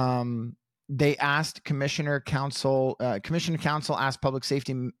 they asked Commissioner Council asked Public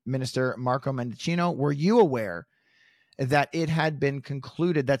Safety Minister Marco Mendicino, were you aware that it had been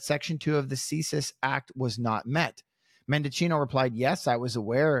concluded that Section 2 of the CSIS Act was not met? Mendicino replied, yes, I was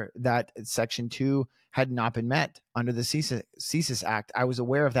aware that Section 2 had not been met under the CSIS Act. I was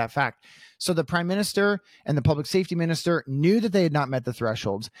aware of that fact. So the Prime Minister and the Public Safety Minister knew that they had not met the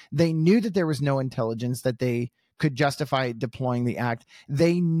thresholds. They knew that there was no intelligence that they could justify deploying the act.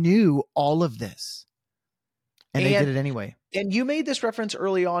 They knew all of this, and they did it anyway. And you made this reference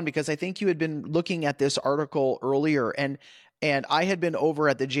early on because I think you had been looking at this article earlier, and I had been over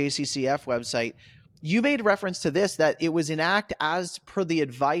at the JCCF website. You made reference to this, that it was an act as per the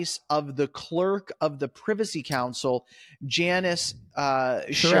advice of the clerk of the Privacy Council, Janice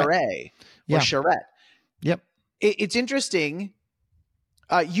Charette. Charette. Yep. It's interesting.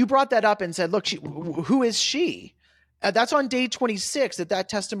 You brought that up and said, look, who is she? That's on day 26 that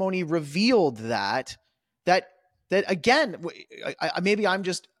testimony revealed that again, maybe I'm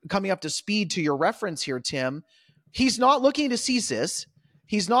just coming up to speed to your reference here, Tim. He's not looking to CSIS.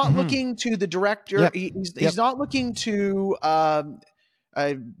 He's not looking to the director. Yep. He's not looking to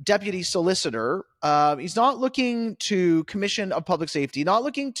a deputy solicitor. He's not looking to Commission of Public Safety, not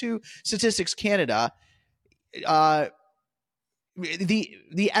looking to Statistics Canada.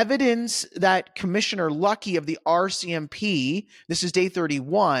 The evidence that Commissioner Lucky of the RCMP, this is day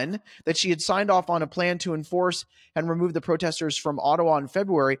 31, that she had signed off on a plan to enforce and remove the protesters from Ottawa in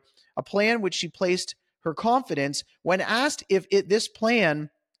February, a plan which she placed her confidence. When asked if this plan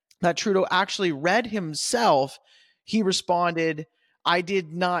that Trudeau actually read himself, he responded, I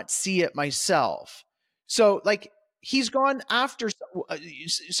did not see it myself. So he's gone after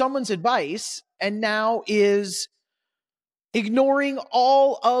someone's advice and now is ignoring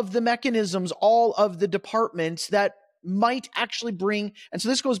all of the mechanisms, all of the departments that might actually bring. And so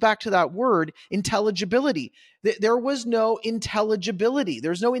this goes back to that word, intelligibility. There was no intelligibility.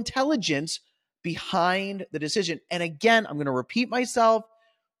 There's no intelligence behind the decision. And again, I'm going to repeat myself.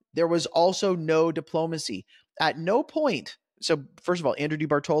 There was also no diplomacy. At no point. So first of all, Andrew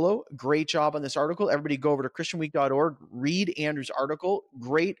DiBartolo, great job on this article. Everybody go over to christianweek.org, read Andrew's article.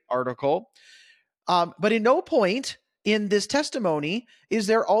 Great article. But in no point in this testimony is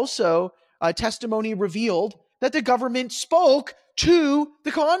there also a testimony revealed that the government spoke to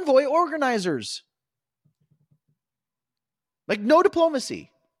the convoy organizers. Like, no diplomacy.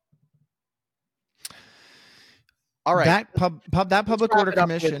 All right. That public order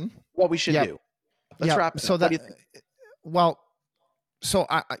commission. What we should do. Let's wrap it up. What do you think? Well, so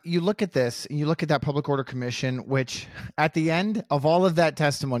you look at this, and you look at that public order commission, which at the end of all of that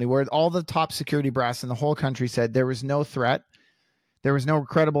testimony, where all the top security brass in the whole country said there was no threat, there was no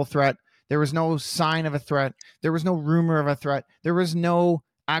credible threat, there was no sign of a threat, there was no rumor of a threat, there was no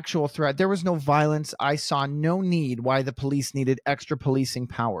actual threat, there was no violence. I saw no need why the police needed extra policing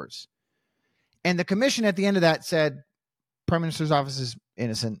powers. And the commission at the end of that said, Prime Minister's office is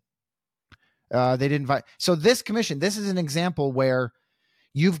innocent. They didn't invite. So this commission, this is an example where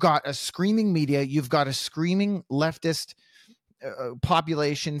you've got a screaming media, you've got a screaming leftist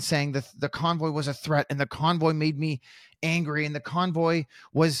population saying that the convoy was a threat and the convoy made me angry and the convoy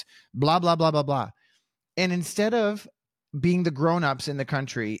was blah, blah, blah, blah, blah. And instead of being the grown-ups in the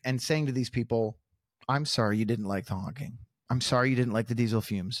country and saying to these people, I'm sorry you didn't like the honking. I'm sorry you didn't like the diesel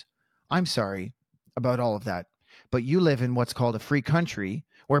fumes. I'm sorry about all of that. But you live in what's called a free country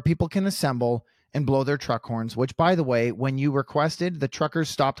where people can assemble and blow their truck horns, which, by the way, when you requested, the truckers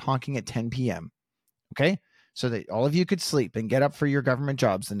stopped honking at 10 p.m. Okay? So that all of you could sleep and get up for your government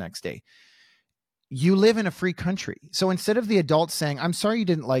jobs the next day. You live in a free country. So instead of the adults saying, I'm sorry you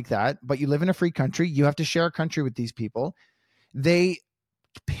didn't like that, but you live in a free country, you have to share a country with these people, they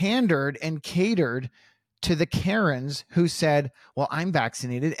pandered and catered to the Karens who said, well, I'm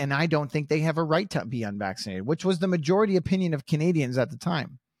vaccinated and I don't think they have a right to be unvaccinated, which was the majority opinion of Canadians at the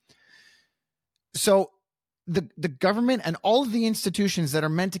time. So the government and all of the institutions that are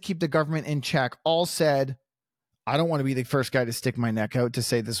meant to keep the government in check all said, I don't want to be the first guy to stick my neck out to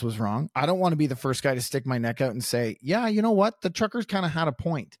say this was wrong. I don't want to be the first guy to stick my neck out and say, yeah, you know what? The truckers kind of had a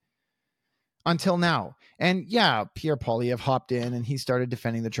point until now. And yeah, Pierre Poilievre hopped in and he started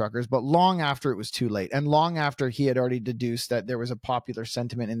defending the truckers, but long after it was too late and long after he had already deduced that there was a popular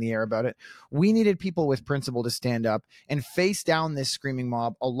sentiment in the air about it, we needed people with principle to stand up and face down this screaming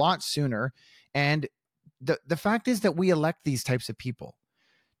mob a lot sooner. And the fact is that we elect these types of people.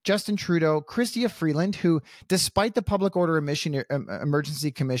 Justin Trudeau, Chrystia Freeland, who, despite the Public Order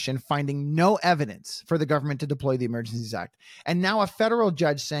Emergency Commission finding no evidence for the government to deploy the Emergencies Act, and now a federal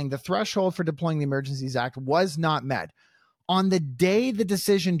judge saying the threshold for deploying the Emergencies Act was not met. On the day the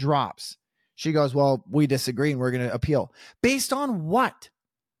decision drops, she goes, well, we disagree and we're going to appeal. Based on what?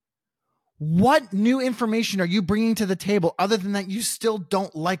 What new information are you bringing to the table other than that you still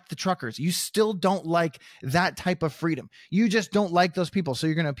don't like the truckers? You still don't like that type of freedom. You just don't like those people, so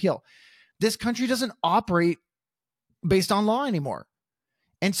you're going to appeal. This country doesn't operate based on law anymore.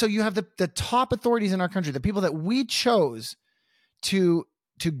 And so you have the top authorities in our country, the people that we chose to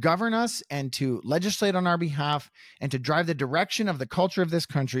govern us and to legislate on our behalf and to drive the direction of the culture of this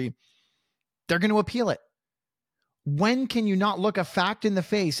country, they're going to appeal it. When can you not look a fact in the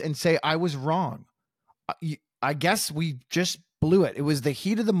face and say, I was wrong? I guess we just blew it. It was the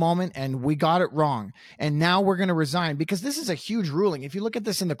heat of the moment and we got it wrong. And now we're going to resign, because this is a huge ruling. If you look at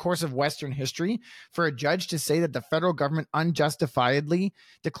this in the course of Western history, for a judge to say that the federal government unjustifiedly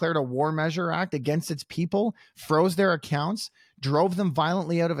declared a War Measure Act against its people, froze their accounts, drove them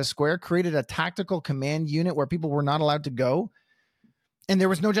violently out of a square, created a tactical command unit where people were not allowed to go, and there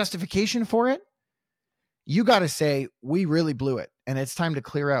was no justification for it, you got to say, we really blew it and it's time to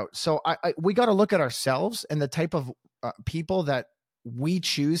clear out. So we got to look at ourselves and the type of people that we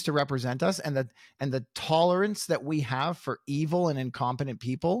choose to represent us, and the tolerance that we have for evil and incompetent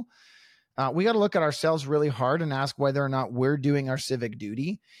people. We got to look at ourselves really hard and ask whether or not we're doing our civic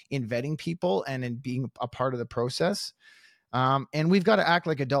duty in vetting people and in being a part of the process. And we've got to act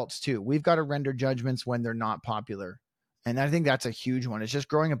like adults too. We've got to render judgments when they're not popular. And I think that's a huge one. It's just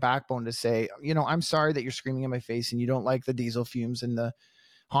growing a backbone to say, you know, I'm sorry that you're screaming in my face and you don't like the diesel fumes and the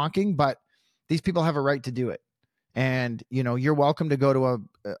honking, but these people have a right to do it. And, you know, you're welcome to go to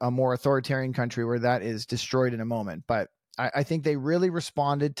a more authoritarian country where that is destroyed in a moment. But I think they really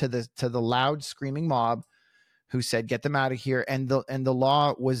responded to the loud screaming mob who said, get them out of here. And the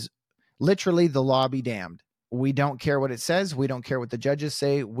law was literally, the law be damned. We don't care what it says. We don't care what the judges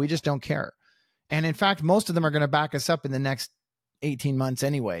say. We just don't care. And in fact, most of them are going to back us up in the next 18 months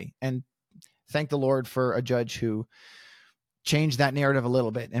anyway. And thank the Lord for a judge who changed that narrative a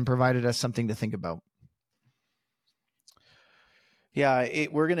little bit and provided us something to think about. Yeah,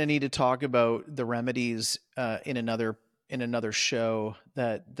 we're going to need to talk about the remedies in another show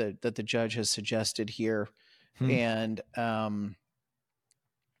that the judge has suggested here. And I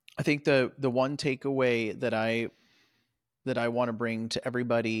think the one takeaway that I that I want to bring to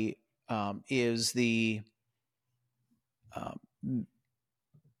everybody is the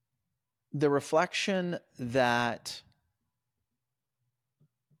reflection that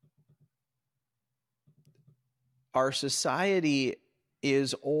our society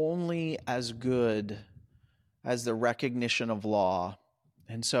is only as good as the recognition of law.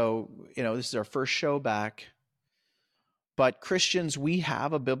 And so, this is our first show back. But Christians, we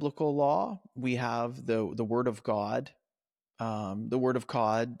have a biblical law. We have the Word of God, the Word of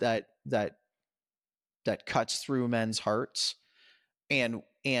God that cuts through men's hearts, and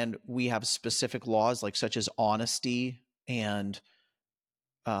we have specific laws such as honesty and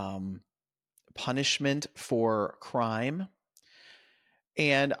punishment for crime.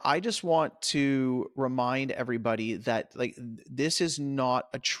 And I just want to remind everybody that this is not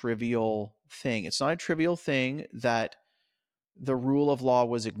a trivial thing. It's not a trivial thing that the rule of law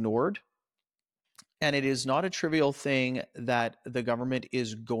was ignored. And it is not a trivial thing that the government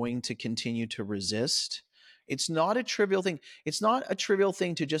is going to continue to resist. It's not a trivial thing. It's not a trivial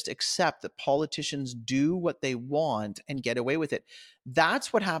thing to just accept that politicians do what they want and get away with it.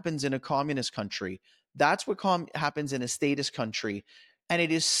 That's what happens in a communist country. That's what happens in a statist country. And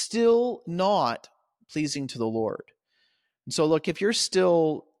it is still not pleasing to the Lord. And so look, if you're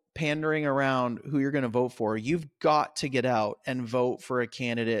still pandering around who you're going to vote for, you've got to get out and vote for a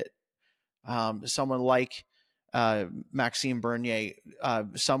candidate, someone like Maxime Bernier,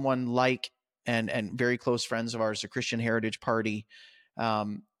 someone like and very close friends of ours, the Christian Heritage Party.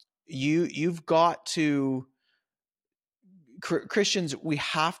 You've got to, Christians, we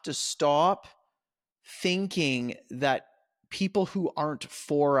have to stop thinking that people who aren't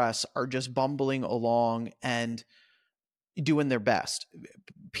for us are just bumbling along and doing their best.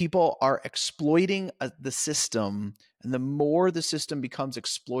 People are exploiting the system, and the more the system becomes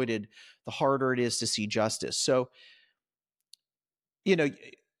exploited, the harder it is to see justice. So,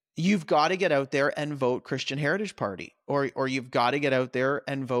 you've got to get out there and vote Christian Heritage Party, or you've got to get out there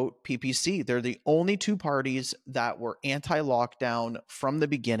and vote PPC. They're the only two parties that were anti-lockdown from the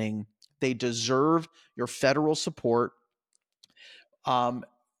beginning. They deserve your federal support.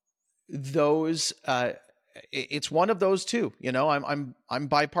 It's one of those two. I'm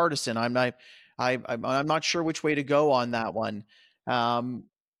bipartisan. I'm not sure which way to go on that one. I'm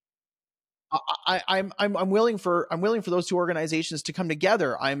willing for those two organizations to come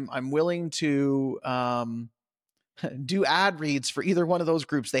together. I'm willing to do ad reads for either one of those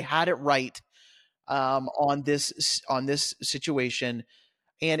groups. They had it right on this situation,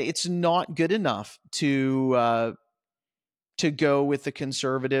 and it's not good enough to go with the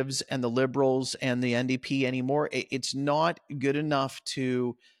Conservatives and the Liberals and the NDP anymore. It's not good enough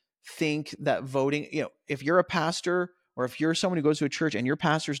to think that voting, if you're a pastor or if you're someone who goes to a church and your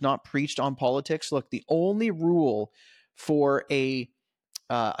pastor's not preached on politics, look, the only rule for a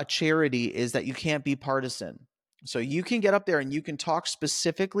charity is that you can't be partisan. So you can get up there and you can talk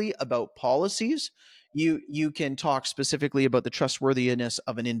specifically about policies. You can talk specifically about the trustworthiness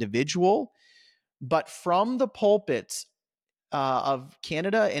of an individual, but from the pulpits of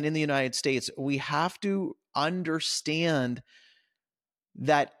Canada and in the United States, we have to understand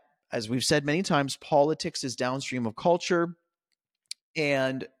that, as we've said many times, politics is downstream of culture,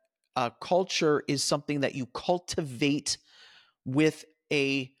 and culture is something that you cultivate with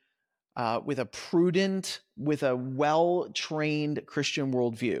a prudent, with a well-trained Christian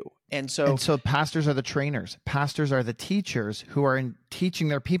worldview. And so pastors are the trainers. Pastors are the teachers who are teaching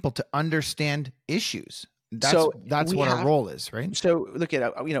their people to understand issues. That's what our role is, right? So look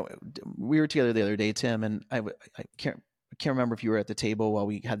at, we were together the other day, Tim, and I can't remember if you were at the table while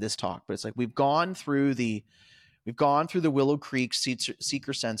we had this talk, but it's like we've gone through the Willow Creek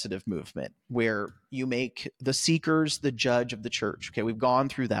seeker sensitive movement, where you make the seekers the judge of the church. Okay, we've gone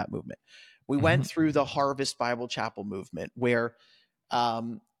through that movement. We went through the Harvest Bible Chapel movement, where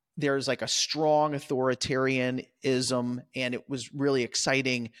there's a strong authoritarianism, and it was really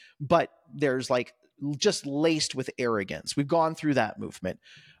exciting, but there's just laced with arrogance. We've gone through that movement.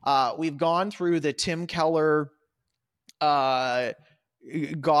 We've gone through the Tim Keller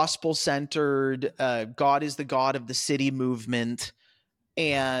gospel-centered God is the God of the city movement,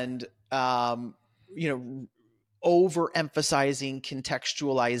 and overemphasizing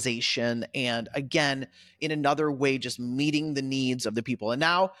contextualization, and again, in another way, just meeting the needs of the people. And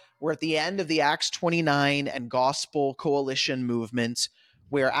now we're at the end of the Acts 29 and Gospel Coalition movements,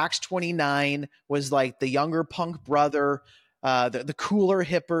 where Acts 29 was the younger punk brother, the cooler,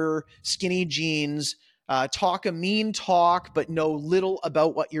 hipper, skinny jeans, talk a mean talk, but know little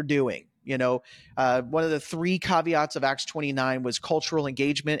about what you're doing. One of the 3 caveats of Acts 29 was cultural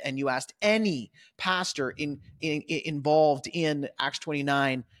engagement. And you asked any pastor involved in Acts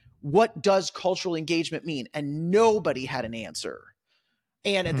 29, what does cultural engagement mean? And nobody had an answer.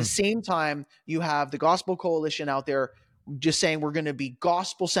 And at the same time, you have the Gospel Coalition out there just saying we're going to be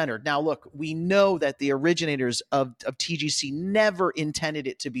gospel-centered. Now, look, we know that the originators of TGC never intended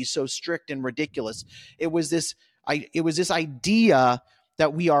it to be so strict and ridiculous. It was this idea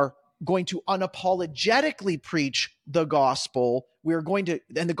that we are going to unapologetically preach the gospel. And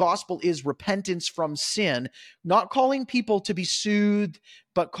the gospel is repentance from sin, not calling people to be soothed,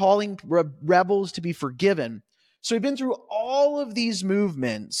 but calling rebels to be forgiven. So we've been through all of these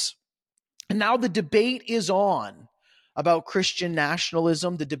movements, and now the debate is on about Christian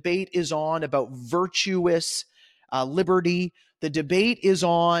nationalism. The debate is on about virtuous liberty. The debate is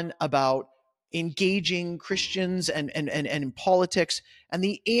on about engaging Christians and in politics. And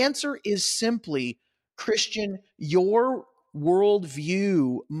the answer is simply, Christian, your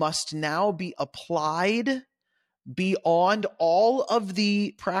worldview must now be applied beyond all of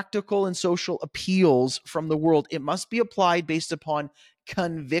the practical and social appeals from the world. It must be applied based upon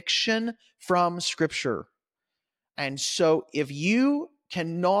conviction from Scripture. And so if you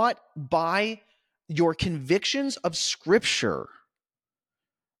cannot, by your convictions of Scripture,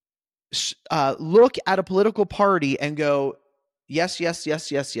 look at a political party and go, yes, yes,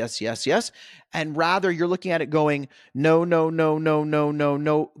 yes, yes, yes, yes, yes, and rather you're looking at it going, no, no, no, no, no, no,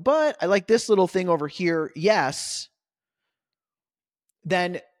 no, but I like this little thing over here, yes,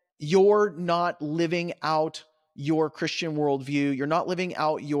 then you're not living out your Christian worldview. You're not living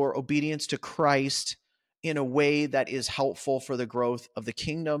out your obedience to Christ in a way that is helpful for the growth of the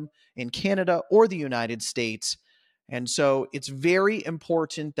kingdom in Canada or the United States. And so it's very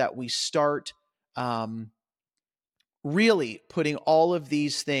important that we start really putting all of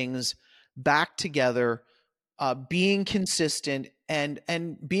these things back together, being consistent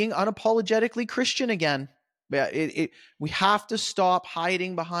and being unapologetically Christian again. We have to stop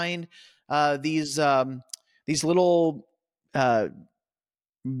hiding behind these little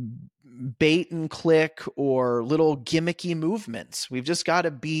bait and click or little gimmicky movements. We've just got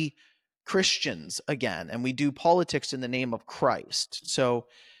to be Christians again, and we do politics in the name of Christ. So,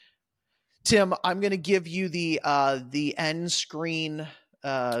 Tim, I'm going to give you the end screen,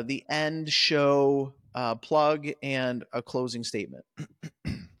 the end show plug, and a closing statement.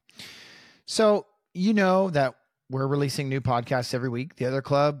 So, you know that we're releasing new podcasts every week. The Other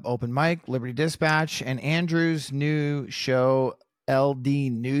Club, Open Mic, Liberty Dispatch, and Andrew's new show, LD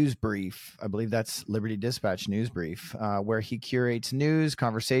News Brief. I believe that's Liberty Dispatch News Brief, where he curates news,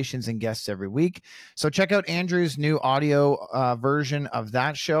 conversations, and guests every week. So check out Andrew's new audio version of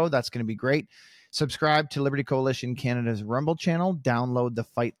that show. That's going to be great. Subscribe to Liberty Coalition Canada's Rumble channel. Download the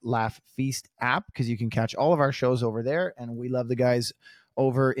Fight, Laugh, Feast app because you can catch all of our shows over there. And we love the guys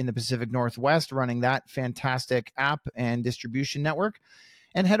over in the Pacific Northwest running that fantastic app and distribution network.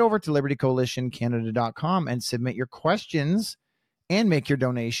 And head over to libertycoalitioncanada.com and submit your questions and make your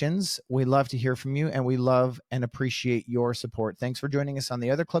donations. We love to hear from you, and we love and appreciate your support. Thanks for joining us on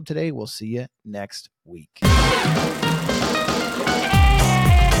The Other Club today. We'll see you next week.